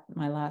at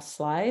my last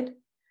slide,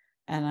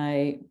 and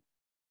I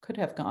could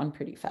have gone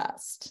pretty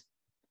fast.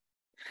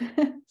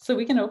 So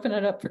we can open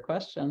it up for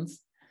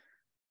questions.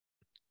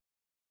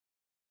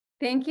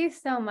 Thank you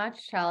so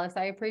much, Chalice.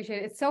 I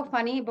appreciate it. It's so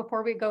funny.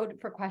 Before we go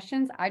for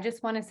questions, I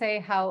just want to say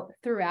how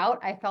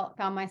throughout I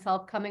found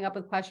myself coming up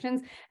with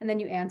questions and then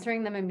you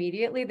answering them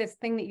immediately. This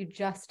thing that you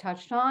just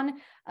touched on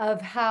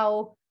of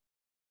how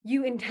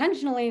you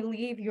intentionally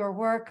leave your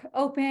work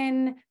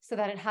open so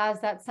that it has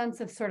that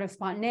sense of sort of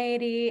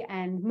spontaneity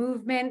and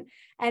movement.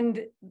 And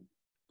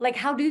like,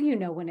 how do you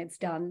know when it's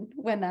done,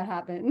 when that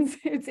happens?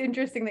 It's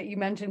interesting that you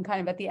mentioned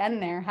kind of at the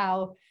end there,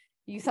 how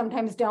you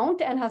sometimes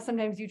don't, and how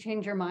sometimes you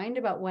change your mind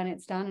about when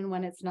it's done and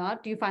when it's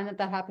not. Do you find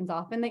that happens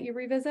often, that you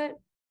revisit?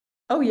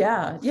 Oh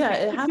yeah.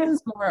 It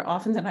happens more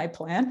often than I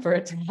plan for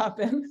it to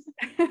happen.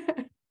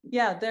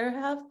 Yeah, there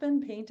have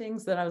been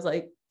paintings that I was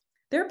like,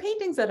 there are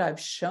paintings that I've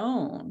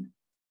shown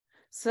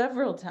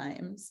several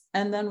times,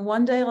 and then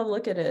one day I'll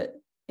look at it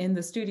in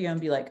the studio and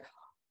be like,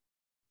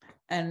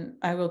 and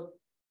I'll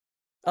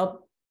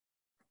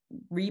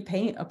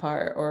repaint a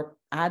part or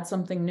add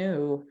something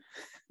new.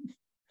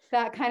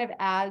 That kind of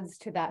adds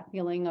to that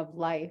feeling of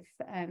life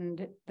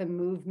and the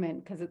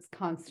movement, because it's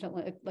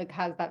constantly like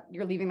has that,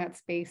 you're leaving that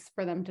space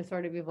for them to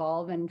sort of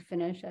evolve and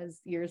finish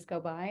as years go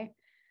by.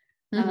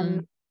 Mm-hmm.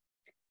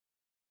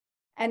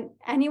 And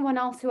anyone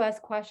else who has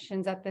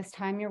questions at this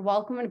time, you're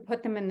welcome to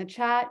put them in the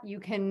chat.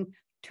 You can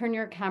turn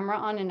your camera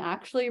on and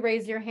actually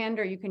raise your hand,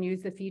 or you can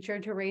use the feature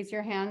to raise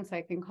your hand so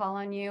I can call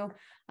on you.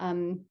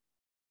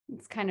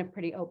 It's kind of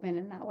pretty open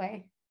in that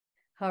way.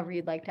 however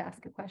you'd like to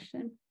ask a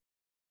question.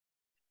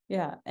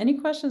 Yeah, any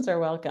questions are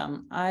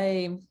welcome.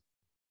 I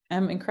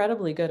am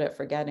incredibly good at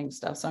forgetting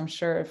stuff, so I'm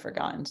sure I've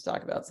forgotten to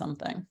talk about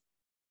something.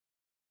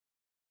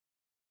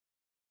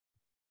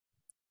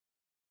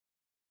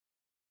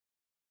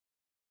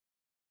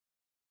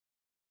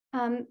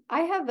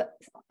 I have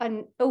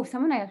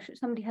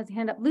somebody has a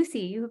hand up. Lucy,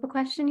 you have a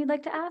question you'd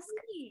like to ask?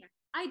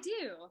 I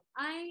do.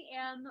 I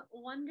am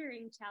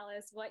wondering,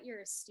 Chalice, what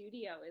your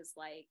studio is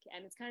like.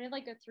 And it's kind of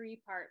like a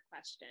three-part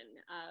question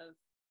of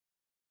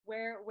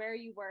where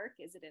you work.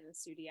 Is it in a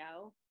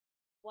studio?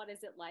 What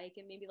is it like?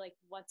 And maybe like,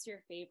 what's your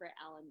favorite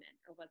element,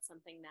 or what's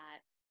something that,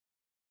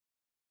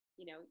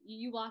 you know,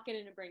 you walk in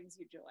and it brings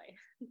you joy?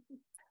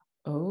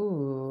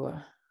 Oh,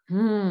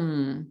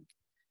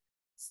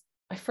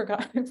 I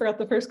forgot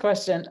the first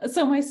question.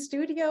 So my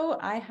studio,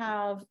 I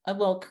have,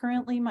 well,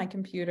 currently my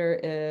computer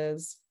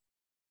is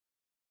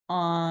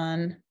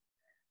on,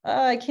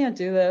 I can't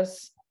do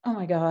this. Oh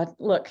my God,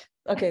 look.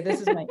 Okay,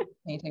 this is my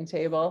painting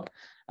table.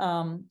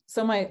 I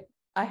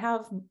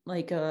have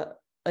like an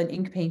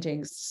ink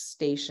painting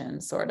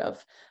station, sort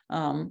of.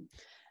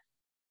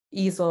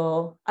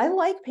 Easel. I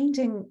like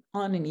painting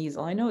on an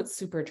easel. I know it's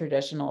super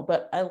traditional,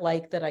 but I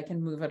like that I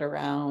can move it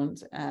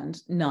around and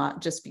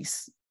not just be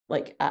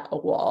like at a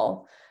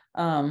wall.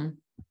 I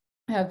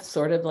have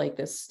sort of like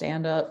this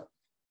stand-up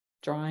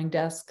drawing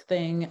desk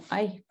thing.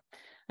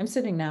 I'm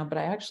sitting now, but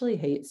I actually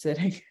hate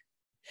sitting.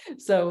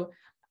 So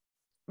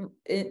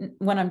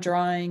when I'm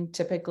drawing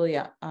typically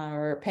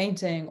or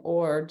painting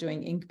or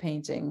doing ink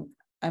painting,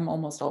 I'm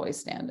almost always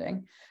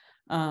standing.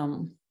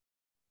 And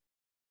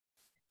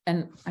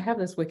I have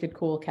this wicked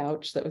cool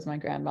couch that was my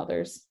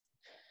grandmother's.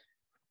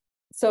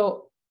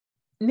 So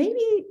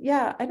maybe,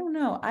 yeah, I don't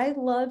know. I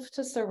love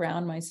to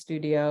surround my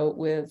studio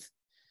with,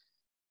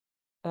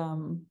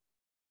 you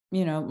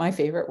know, my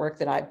favorite work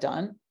that I've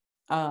done.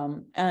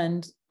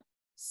 And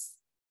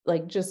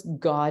like just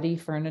gaudy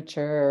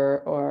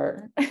furniture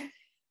or,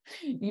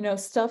 you know,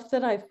 stuff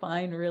that I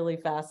find really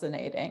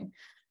fascinating.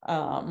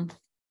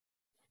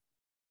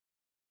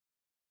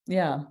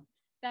 Yeah.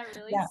 That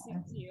really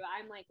suits you.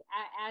 I'm like,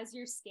 as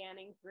you're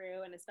scanning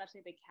through, and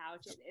especially the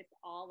couch, it's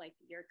all like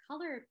your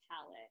color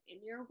palette in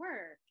your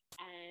work,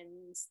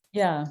 and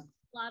yeah,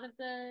 a lot of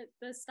the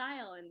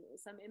style and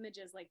some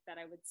images like that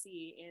I would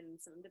see in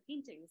some of the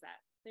paintings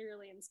that they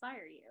really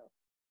inspire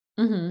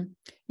you. Mm-hmm.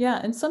 Yeah,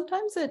 and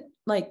sometimes it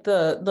like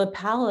the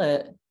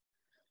palette,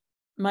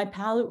 my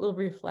palette will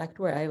reflect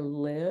where I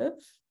live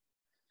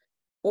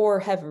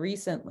or have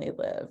recently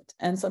lived.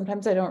 And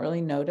sometimes I don't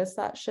really notice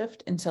that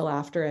shift until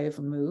after I've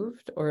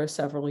moved or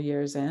several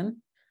years in.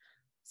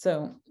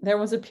 So there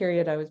was a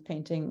period I was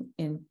painting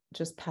in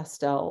just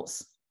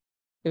pastels.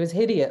 It was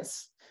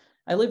hideous.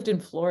 I lived in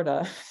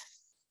Florida.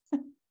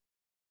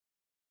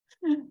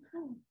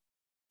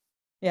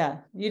 Yeah,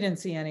 you didn't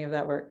see any of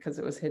that work because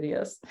it was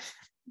hideous.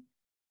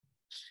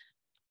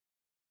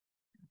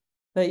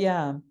 But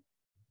yeah,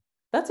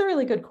 that's a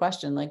really good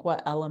question. Like,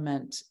 what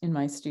element in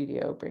my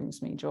studio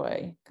brings me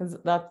joy? Because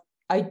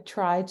I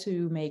try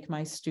to make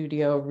my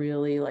studio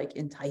really like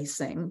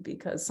enticing,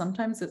 because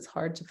sometimes it's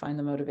hard to find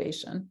the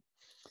motivation.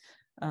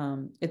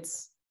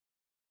 It's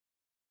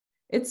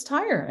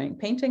tiring.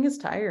 Painting is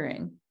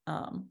tiring.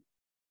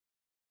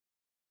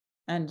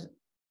 And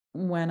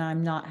when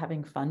I'm not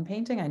having fun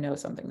painting, I know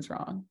something's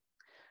wrong.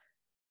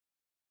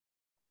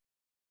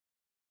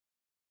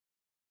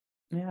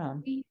 Yeah.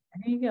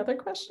 Any other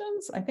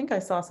questions? I think I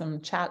saw some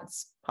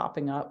chats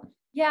popping up.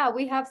 Yeah,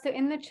 we have. So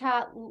in the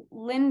chat,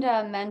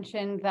 Linda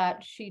mentioned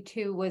that she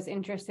too was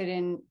interested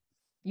in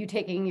you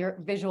taking your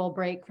visual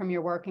break from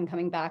your work and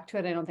coming back to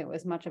it. I don't think it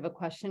was much of a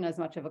question as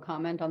much of a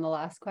comment on the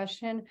last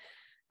question.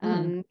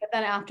 But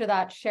then after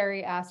that,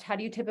 Sherry asked, how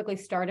do you typically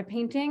start a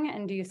painting,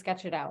 and do you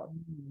sketch it out?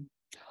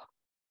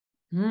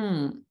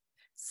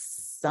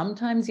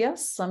 Sometimes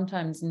yes,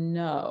 sometimes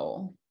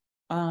no.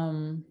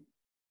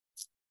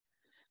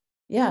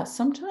 Yeah,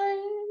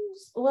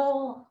 sometimes,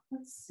 well,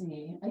 let's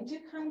see. I do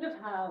kind of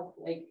have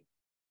like,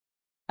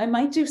 I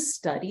might do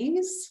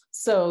studies.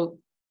 So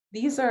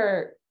these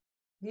are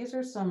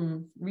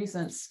some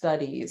recent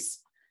studies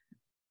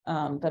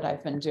that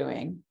I've been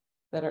doing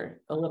that are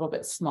a little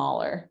bit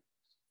smaller.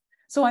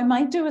 So I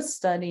might do a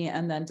study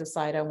and then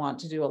decide I want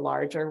to do a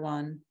larger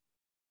one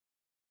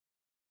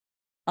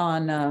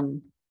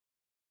on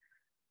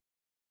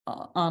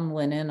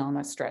linen on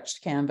a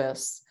stretched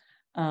canvas.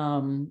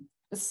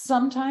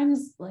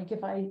 Sometimes, like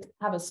if I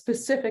have a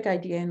specific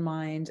idea in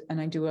mind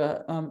and I do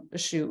a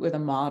shoot with a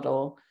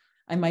model,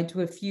 I might do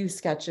a few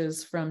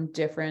sketches from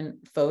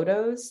different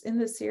photos in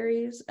the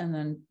series and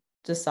then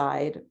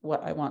decide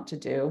what I want to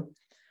do.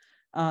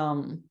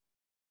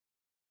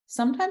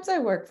 Sometimes I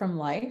work from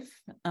life,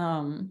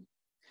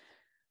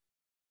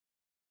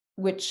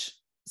 which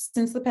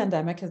since the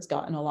pandemic has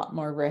gotten a lot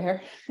more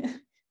rare.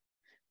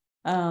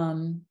 Yeah,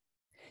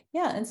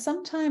 and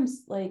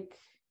sometimes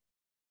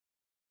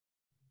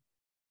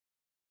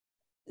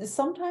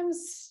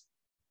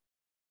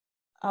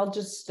I'll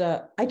just,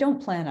 I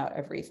don't plan out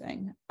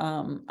everything.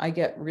 I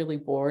get really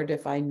bored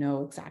if I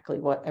know exactly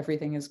what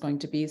everything is going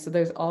to be. So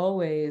there's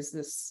always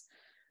this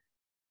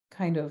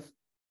kind of,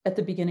 at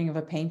the beginning of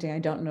a painting, I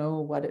don't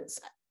know what it's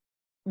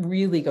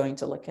really going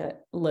to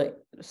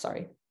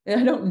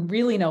I don't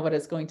really know what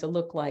it's going to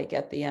look like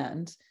at the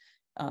end.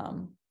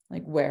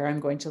 Like where I'm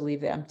going to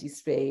leave the empty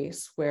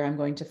space, where I'm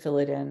going to fill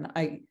it in.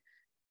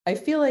 I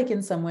feel like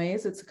in some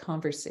ways it's a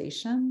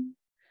conversation.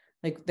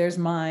 Like there's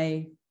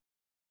my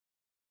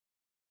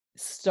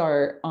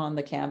start on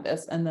the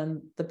canvas, and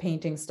then the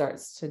painting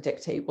starts to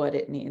dictate what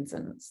it needs,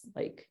 and it's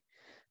like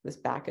this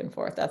back and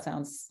forth. That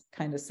sounds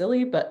kind of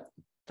silly, but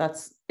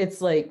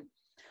it's like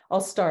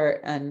I'll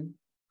start and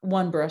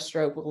one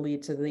brushstroke will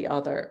lead to the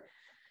other.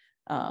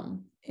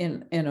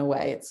 In a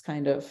way, it's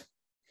kind of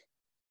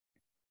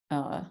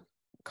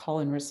call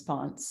and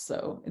response.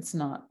 So it's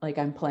not like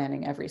I'm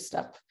planning every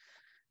step.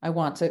 I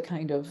want to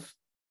kind of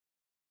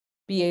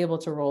be able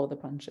to roll the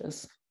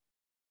punches.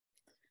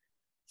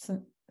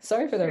 So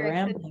sorry for the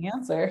rambling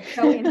answer.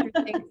 So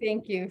interesting.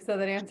 Thank you. So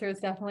that answer is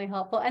definitely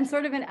helpful. And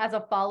sort of as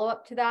a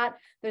follow-up to that,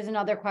 there's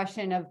another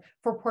question of,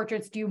 for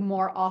portraits, do you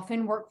more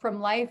often work from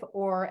life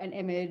or an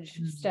image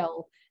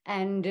still?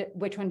 And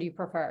which one do you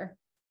prefer?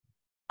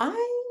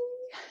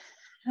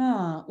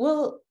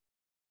 Well,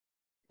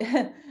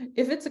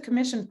 if it's a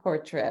commissioned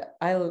portrait,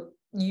 I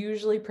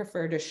usually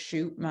prefer to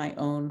shoot my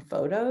own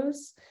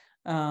photos.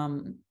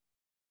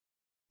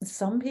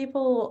 Some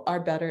people are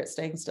better at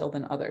staying still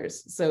than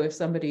others. So if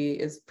somebody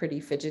is pretty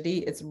fidgety,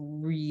 it's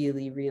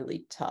really,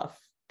 really tough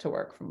to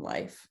work from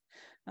life.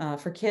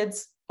 For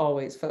kids,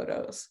 always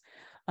photos.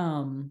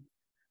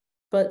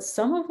 But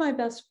some of my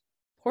best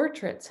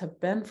portraits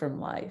have been from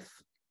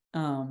life.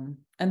 And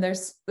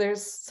there's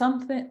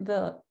something,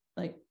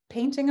 like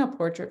painting a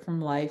portrait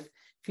from life,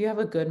 if you have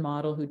a good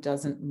model who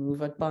doesn't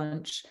move a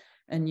bunch,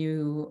 and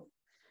you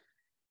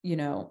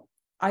know,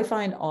 I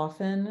find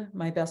often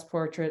my best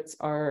portraits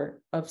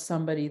are of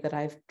somebody that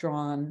I've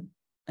drawn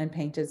and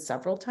painted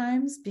several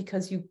times,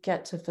 because you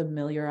get to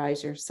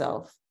familiarize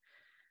yourself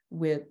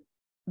with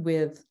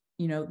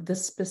the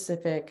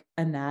specific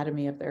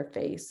anatomy of their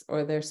face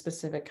or their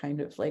specific kind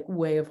of like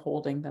way of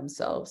holding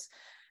themselves.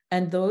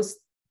 And those,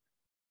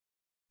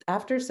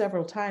 after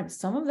several times,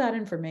 some of that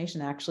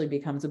information actually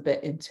becomes a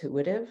bit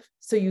intuitive.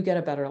 So you get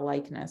a better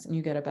likeness and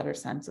you get a better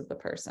sense of the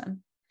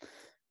person.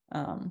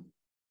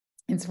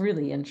 It's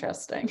really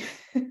interesting.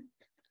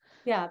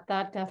 Yeah,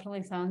 that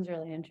definitely sounds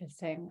really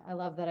interesting. I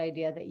love that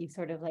idea that you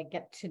sort of like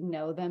get to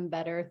know them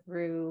better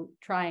through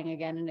trying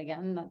again and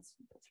again. That's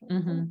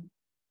really cool.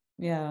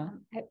 Yeah.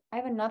 I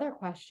have another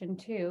question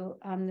too.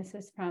 This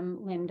is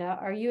from Linda.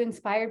 Are you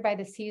inspired by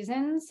the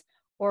seasons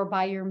or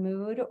by your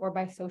mood or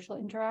by social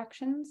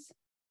interactions?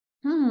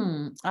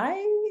 Maybe.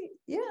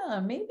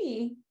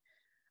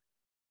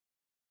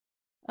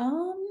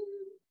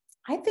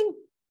 I think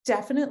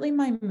definitely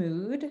my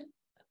mood.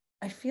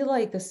 I feel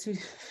like this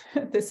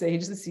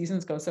age, the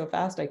seasons go so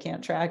fast, I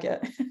can't track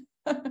it.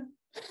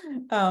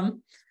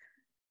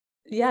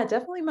 Yeah,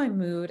 definitely my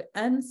mood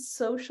and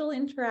social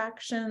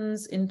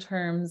interactions in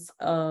terms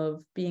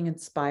of being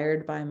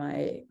inspired by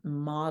my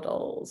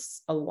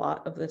models a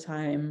lot of the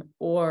time,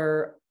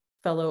 or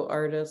fellow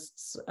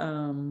artists.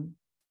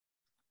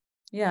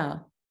 Yeah,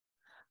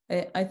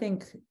 I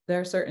think there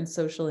are certain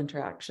social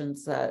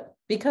interactions that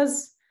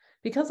because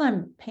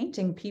I'm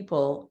painting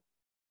people,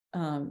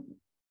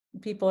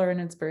 people are an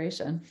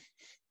inspiration.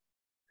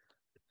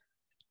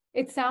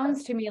 It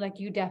sounds to me like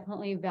you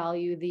definitely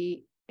value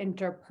the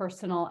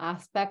interpersonal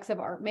aspects of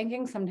art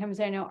making.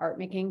 Sometimes I know art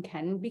making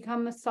can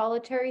become a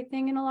solitary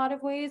thing in a lot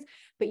of ways,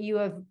 but you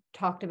have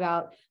talked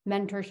about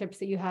mentorships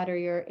that you had or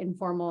your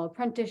informal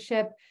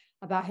apprenticeship,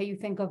 about how you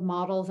think of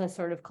models as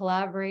sort of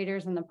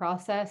collaborators in the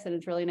process. And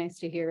it's really nice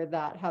to hear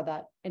that, how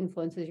that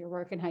influences your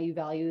work and how you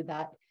value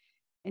that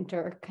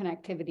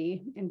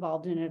interconnectivity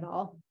involved in it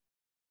all.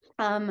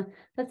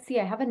 Let's see,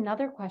 I have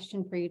another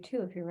question for you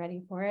too, if you're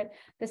ready for it.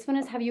 This one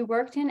is, have you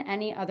worked in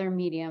any other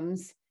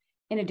mediums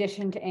in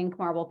addition to ink,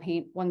 marble,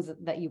 paint, ones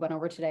that you went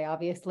over today,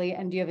 obviously?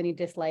 And do you have any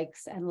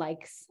dislikes and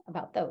likes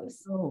about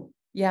those? Oh,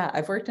 yeah,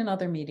 I've worked in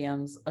other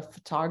mediums of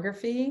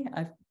photography.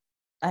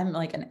 I'm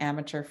like an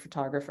amateur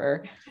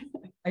photographer.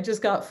 I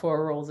just got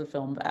 4 rolls of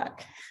film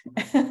back.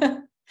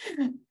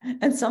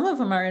 And some of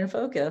them are in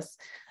focus.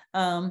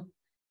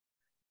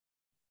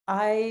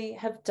 I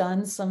have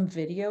done some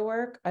video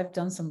work. I've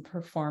done some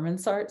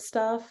performance art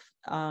stuff.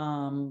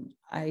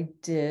 I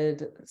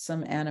did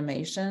some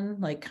animation,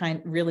 like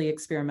really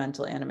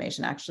experimental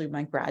animation. Actually,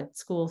 my grad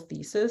school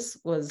thesis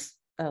was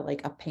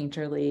like a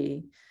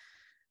painterly,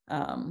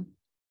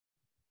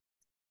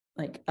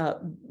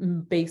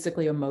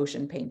 basically a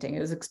motion painting. It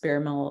was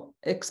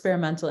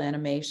experimental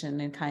animation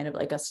in kind of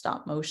like a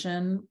stop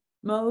motion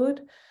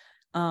mode.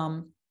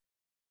 I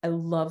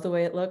love the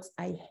way it looks.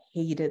 I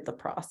hated the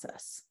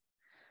process.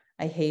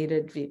 I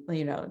hated,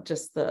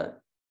 just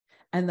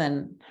and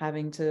then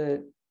having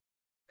to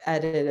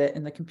edit it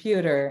in the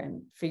computer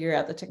and figure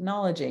out the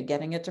technology,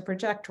 getting it to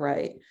project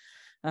right.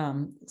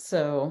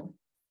 So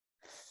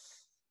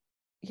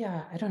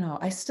yeah, I don't know.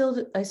 I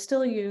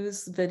still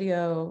use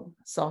video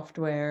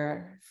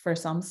software for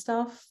some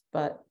stuff,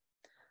 but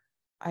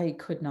I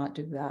could not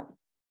do that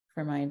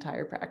for my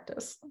entire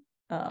practice.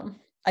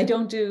 I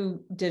don't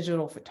do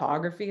digital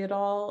photography at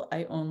all.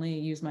 I only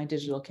use my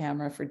digital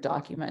camera for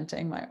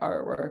documenting my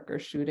artwork or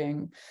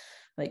shooting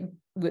like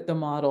with the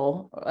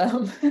model.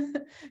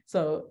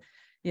 So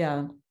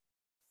yeah,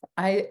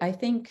 I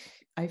think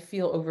I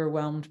feel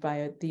overwhelmed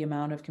by the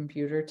amount of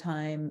computer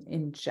time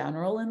in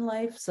general in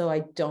life. So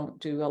I don't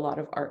do a lot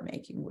of art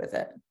making with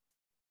it.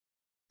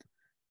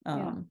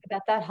 Yeah,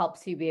 that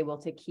helps you be able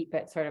to keep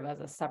it sort of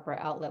as a separate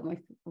outlet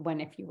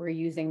when if you were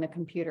using the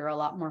computer a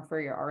lot more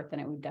for your art, then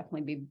it would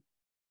definitely be,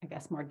 I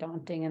guess, more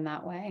daunting in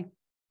that way.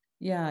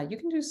 Yeah, you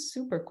can do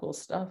super cool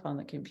stuff on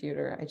the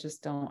computer. I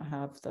just don't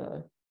have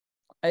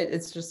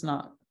it's just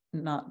not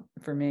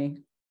for me.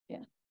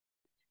 Yeah.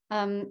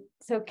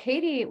 So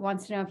Katie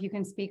wants to know if you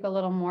can speak a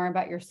little more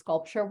about your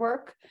sculpture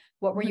work.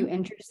 What were you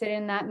interested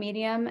in that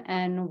medium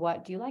and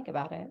what do you like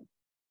about it?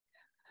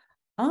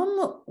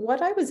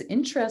 What I was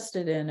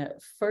interested in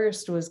at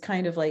first was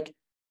kind of like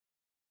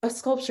a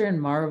sculpture in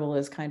marble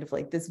is kind of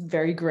like this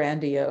very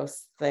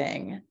grandiose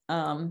thing.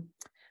 And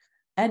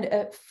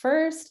at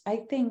first,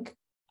 I think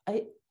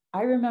I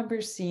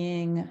remember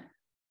seeing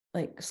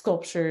like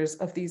sculptures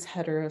of these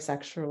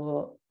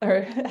heterosexual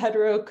or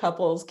hetero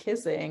couples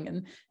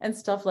kissing and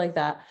stuff like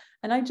that.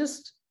 And I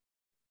just,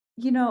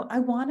 I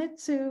wanted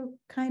to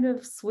kind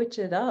of switch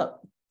it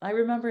up. I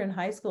remember in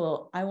high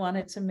school, I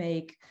wanted to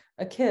make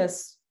a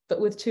kiss,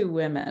 but with two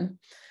women.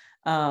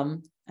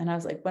 And I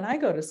was like, when I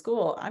go to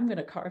school, I'm going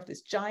to carve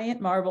this giant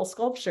marble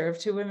sculpture of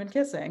two women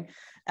kissing.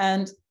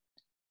 And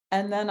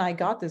then I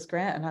got this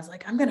grant and I was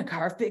like, I'm going to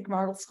carve big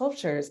marble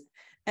sculptures.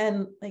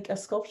 And like a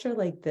sculpture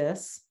like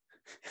this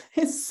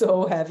is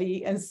so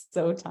heavy and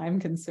so time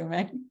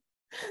consuming.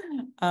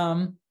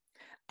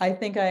 I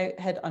think I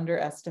had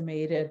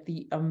underestimated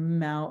the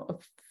amount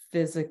of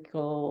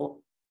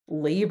physical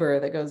labor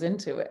that goes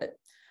into it.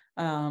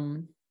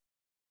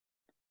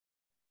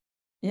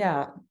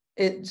 Yeah,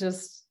 it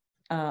just,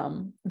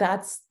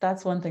 that's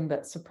one thing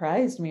that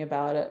surprised me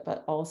about it,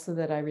 but also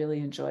that I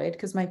really enjoyed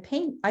because I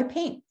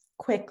paint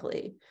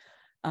quickly.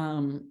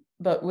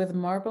 But with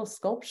marble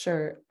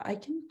sculpture, I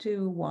can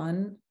do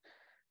one,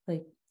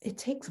 like it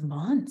takes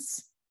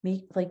months.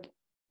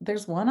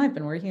 There's one I've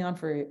been working on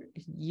for a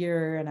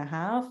year and a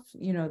half.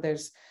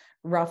 There's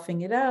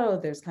roughing it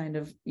out, there's kind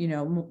of,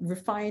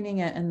 refining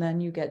it, and then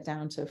you get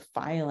down to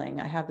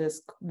filing. I have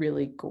this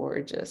really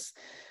gorgeous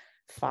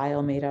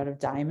file made out of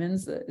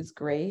diamonds that is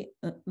great.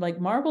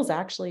 Like marble's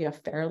actually a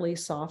fairly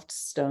soft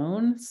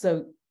stone,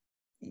 so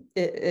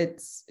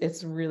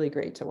it's really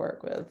great to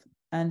work with.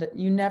 And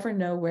you never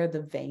know where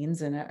the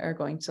veins in it are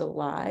going to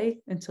lie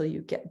until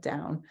you get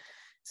down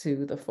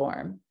to the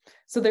form.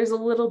 So there's a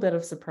little bit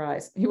of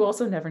surprise. You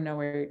also never know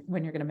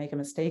when you're going to make a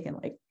mistake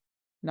and like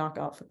knock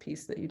off a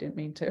piece that you didn't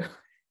mean to.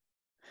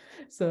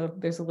 So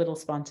there's a little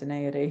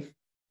spontaneity.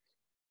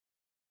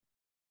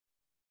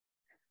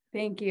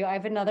 Thank you. I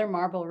have another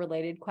marble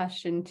related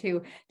question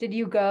too. Did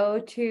you go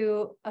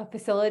to a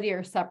facility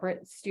or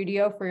separate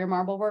studio for your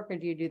marble work, or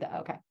do you do that?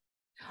 Okay.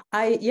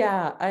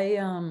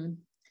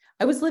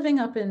 I was living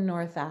up in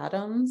North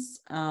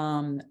Adams,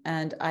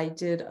 and I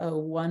did a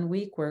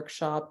 1-week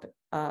workshop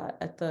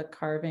at the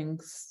Carving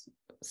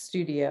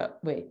Studio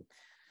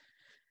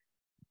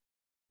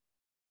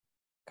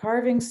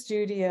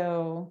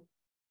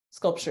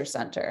Sculpture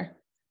Center.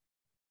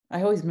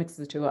 I always mix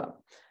the two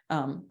up.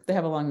 They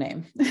have a long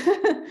name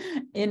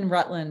in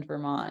Rutland,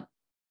 Vermont.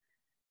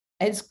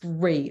 It's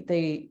great.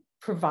 They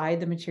provide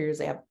the materials.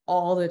 They have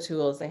all the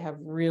tools. They have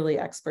really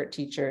expert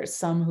teachers,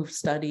 some who've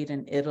studied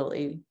in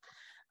Italy.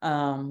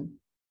 And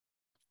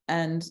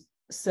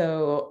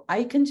so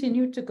I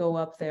continued to go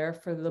up there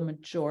for the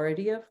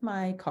majority of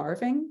my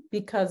carving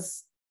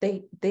because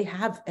they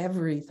have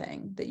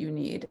everything that you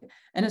need.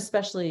 And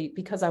especially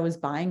because I was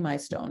buying my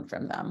stone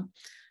from them.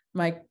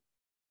 My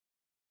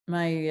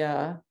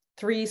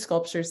 3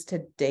 sculptures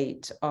to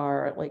date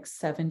are like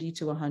 70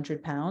 to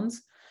 100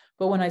 pounds.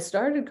 But when I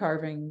started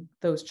carving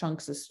those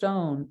chunks of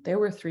stone, they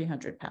were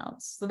 300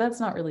 pounds. So that's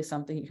not really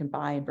something you can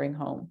buy and bring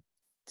home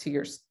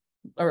to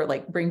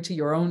bring to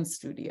your own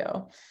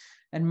studio.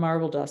 And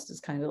marble dust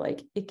is kind of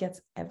like, it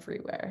gets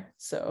everywhere.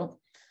 So,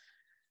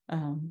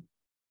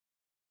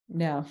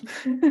 yeah.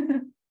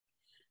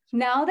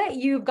 Now that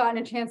you've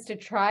gotten a chance to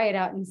try it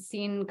out and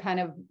seen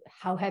kind of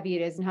how heavy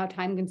it is and how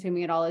time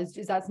consuming it all is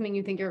that something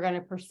you think you're going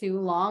to pursue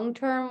long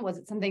term? Was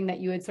it something that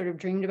you had sort of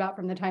dreamed about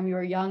from the time you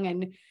were young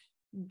and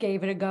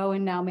gave it a go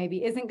and now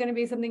maybe isn't going to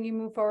be something you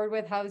move forward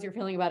with? How's your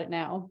feeling about it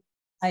now?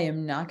 I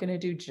am not going to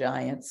do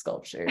giant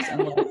sculptures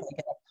unless I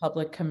get a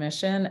public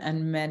commission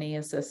and many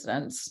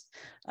assistants.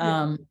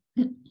 Yeah.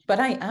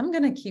 But I am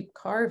going to keep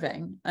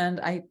carving,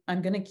 and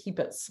I'm going to keep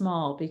it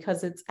small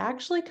because it's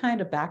actually kind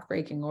of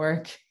backbreaking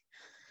work.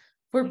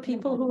 For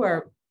people who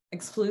are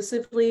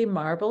exclusively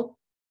marble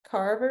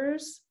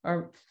carvers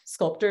or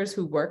sculptors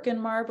who work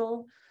in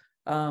marble,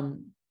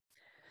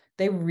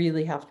 they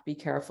really have to be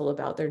careful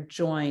about their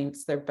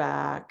joints, their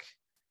back.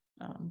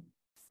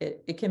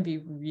 it can be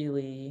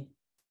really,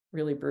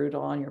 really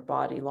brutal on your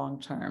body long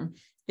term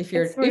if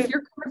you're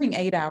carving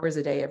 8 hours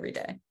a day every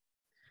day.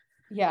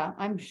 Yeah,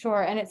 I'm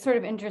sure. And it's sort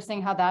of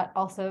interesting how that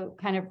also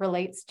kind of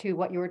relates to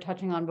what you were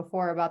touching on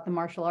before about the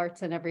martial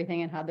arts and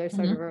everything, and how there's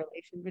sort of a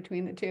relation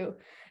between the two.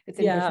 It's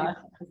interesting.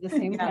 It's the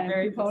same kind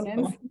of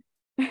components.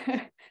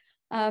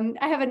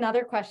 I have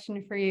another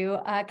question for you.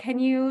 Can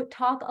you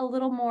talk a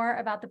little more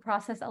about the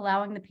process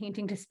allowing the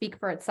painting to speak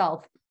for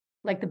itself,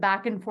 like the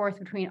back and forth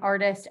between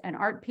artist and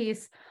art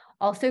piece?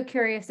 Also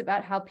curious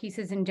about how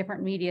pieces in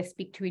different media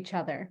speak to each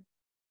other.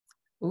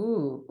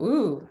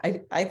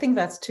 I think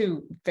that's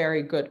two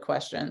very good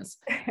questions.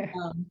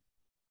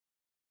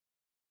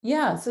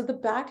 Yeah, so the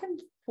back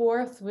and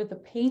forth with the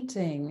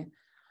painting,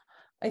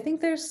 I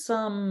think there's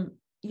some,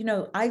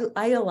 I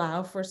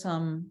allow for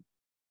some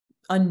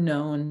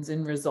unknowns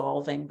in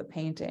resolving the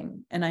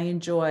painting, and I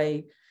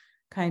enjoy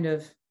kind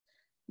of,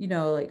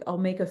 like I'll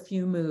make a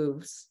few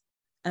moves,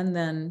 and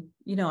then,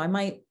 I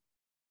might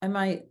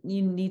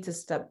you need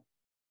to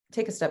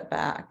take a step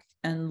back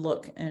and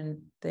look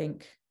and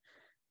think,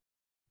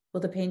 well,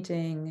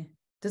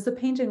 does the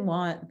painting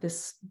want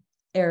this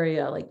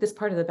area, like this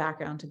part of the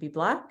background, to be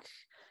black?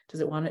 Does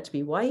it want it to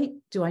be white?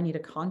 Do I need a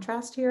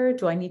contrast here?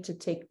 Do I need to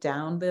take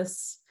down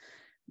this,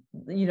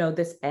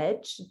 this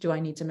edge? Do I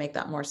need to make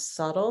that more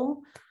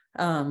subtle?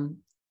 And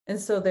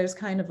so there's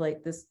kind of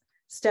like this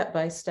step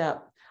by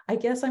step. I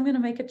guess I'm going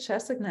to make a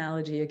chess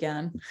analogy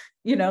again.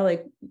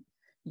 Like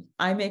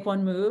I make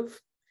one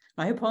move,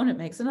 my opponent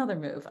makes another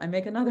move, I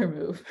make another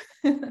move.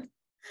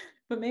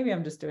 But maybe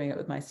I'm just doing it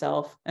with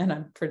myself and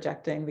I'm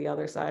projecting the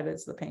other side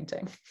as the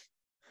painting.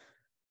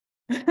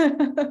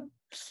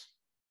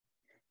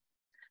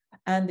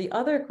 And the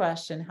other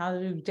question, how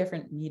do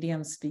different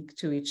mediums speak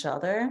to each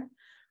other?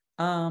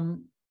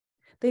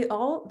 They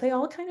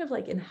all kind of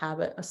like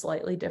inhabit a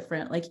slightly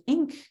different, like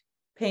ink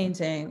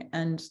painting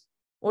and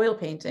oil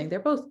painting. They're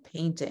both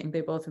painting.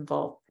 They both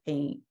involve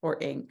paint or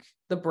ink,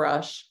 the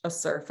brush, a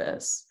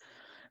surface.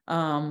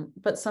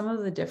 But some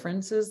of the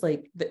differences,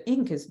 like the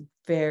ink is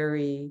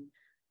very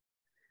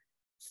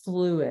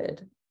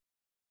fluid.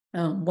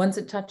 Once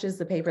it touches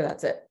the paper,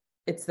 that's it.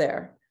 It's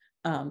there.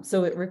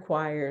 So it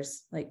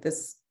requires like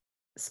this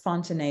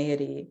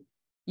spontaneity.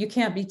 You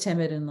can't be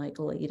timid and like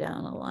lay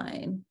down a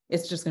line.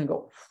 It's just going to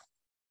go.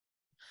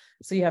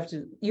 So you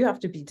have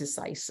to be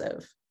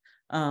decisive.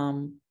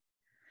 And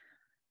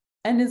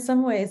in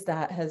some ways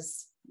that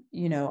has,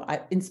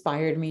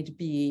 inspired me to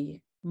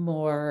be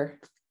more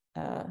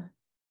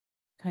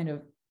kind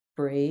of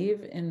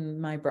brave in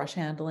my brush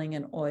handling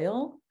in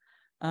oil.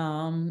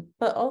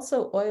 But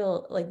also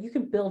oil, like you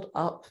can build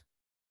up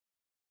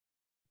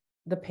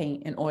the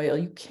paint in oil.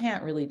 You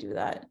can't really do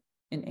that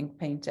in ink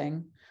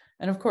painting.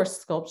 And of course,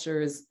 sculpture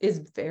is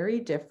very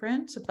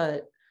different,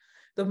 but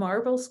the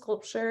marble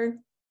sculpture,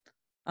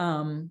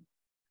 I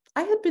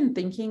had been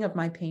thinking of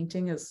my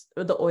painting as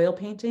the oil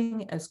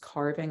painting as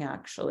carving,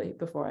 actually,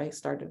 before I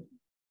started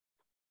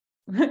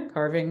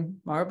carving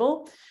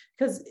marble,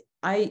 because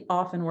I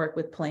often work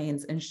with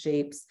planes and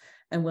shapes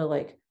and will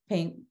like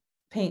paint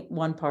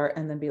one part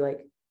and then be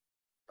like,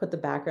 put the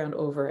background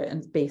over it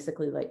and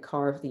basically like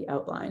carve the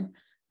outline.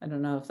 I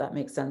don't know if that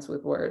makes sense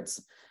with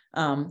words.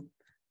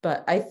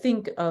 But I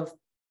think of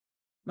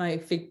my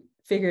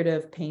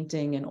figurative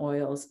painting in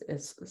oils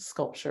as a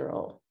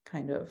sculptural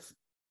kind of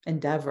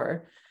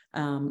endeavor.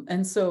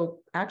 And so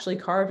actually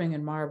carving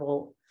in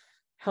marble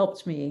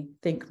helped me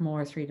think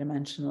more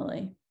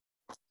three-dimensionally.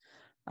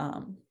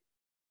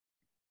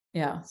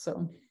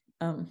 So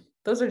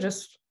those are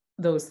just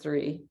those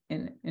three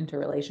in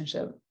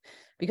interrelationship,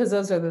 because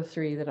those are the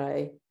three that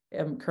I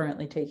am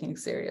currently taking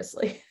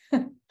seriously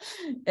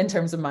in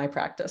terms of my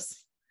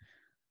practice.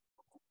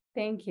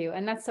 Thank you.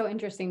 And that's so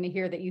interesting to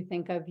hear that you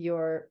think of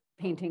your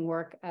painting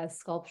work as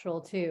sculptural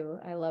too.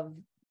 I love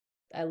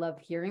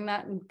hearing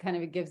that, and kind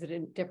of it gives it a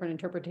different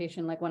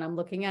interpretation. Like when I'm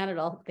looking at it,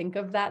 I'll think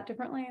of that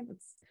differently.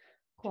 That's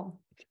cool.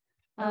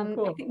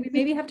 Cool. I think we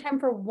maybe have time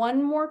for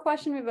one more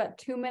question. We have about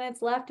 2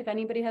 minutes left. If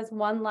anybody has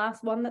one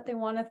last one that they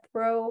want to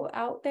throw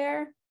out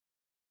there.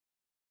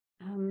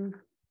 See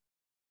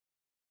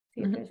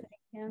if there's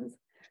any hands.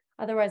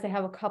 Otherwise, I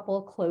have a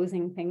couple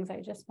closing things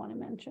I just want to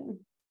mention.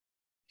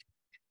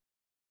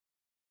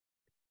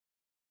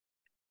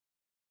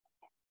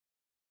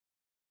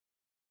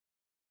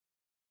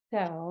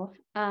 So,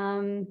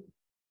 anything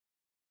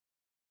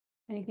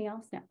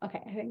else? No.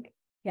 Okay, I think,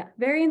 yeah,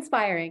 very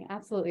inspiring.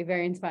 Absolutely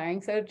very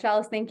inspiring. So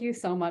Chalice, thank you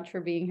so much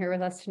for being here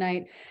with us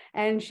tonight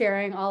and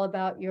sharing all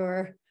about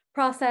your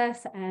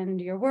process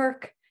and your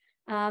work.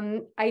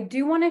 I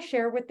do want to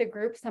share with the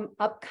group some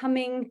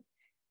upcoming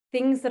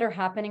things that are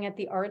happening at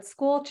the art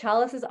school.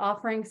 Chalice is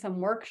offering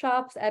some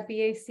workshops at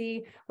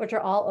BAC, which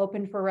are all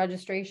open for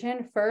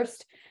registration.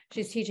 First,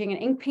 she's teaching an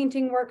ink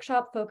painting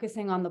workshop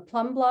focusing on the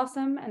plum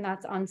blossom, and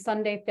that's on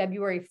Sunday,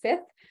 February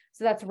 5th.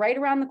 So that's right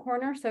around the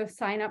corner. So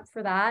sign up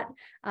for that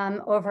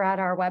over at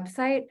our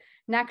website.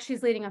 Next,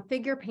 she's leading a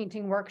figure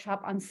painting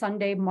workshop on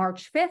Sunday,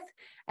 March 5th.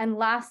 And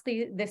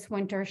lastly, this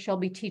winter, she'll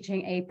be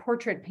teaching a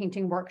portrait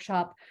painting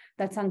workshop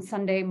that's on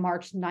Sunday,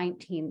 March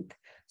 19th.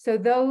 So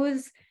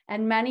those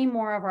and many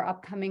more of our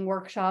upcoming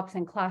workshops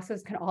and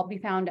classes can all be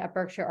found at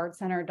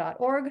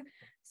berkshireartcenter.org.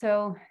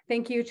 So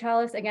thank you,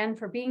 Chalice, again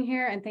for being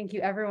here, and thank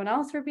you everyone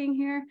else for being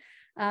here.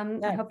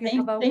 I hope you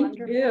have a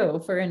wonderful. Thank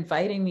you for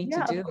inviting me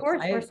to do this. Of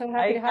course, we're so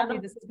happy to have you.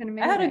 This has been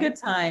amazing. I had a good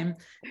time,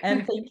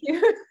 and thank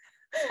you.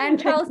 And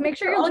Chalice, make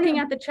sure you're looking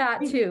at the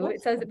chat too.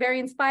 It says very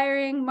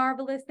inspiring,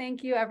 marvelous.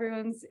 Thank you.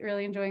 Everyone's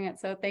really enjoying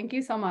it. So thank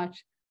you so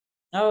much.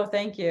 Oh,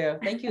 thank you.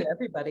 Thank you,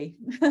 everybody.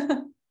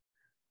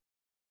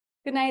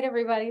 Good night,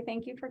 everybody.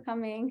 Thank you for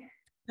coming.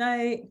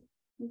 Night.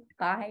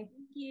 Bye.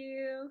 Thank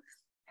you.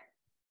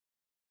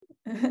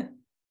 Good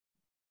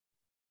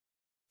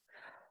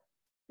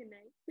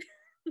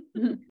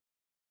night.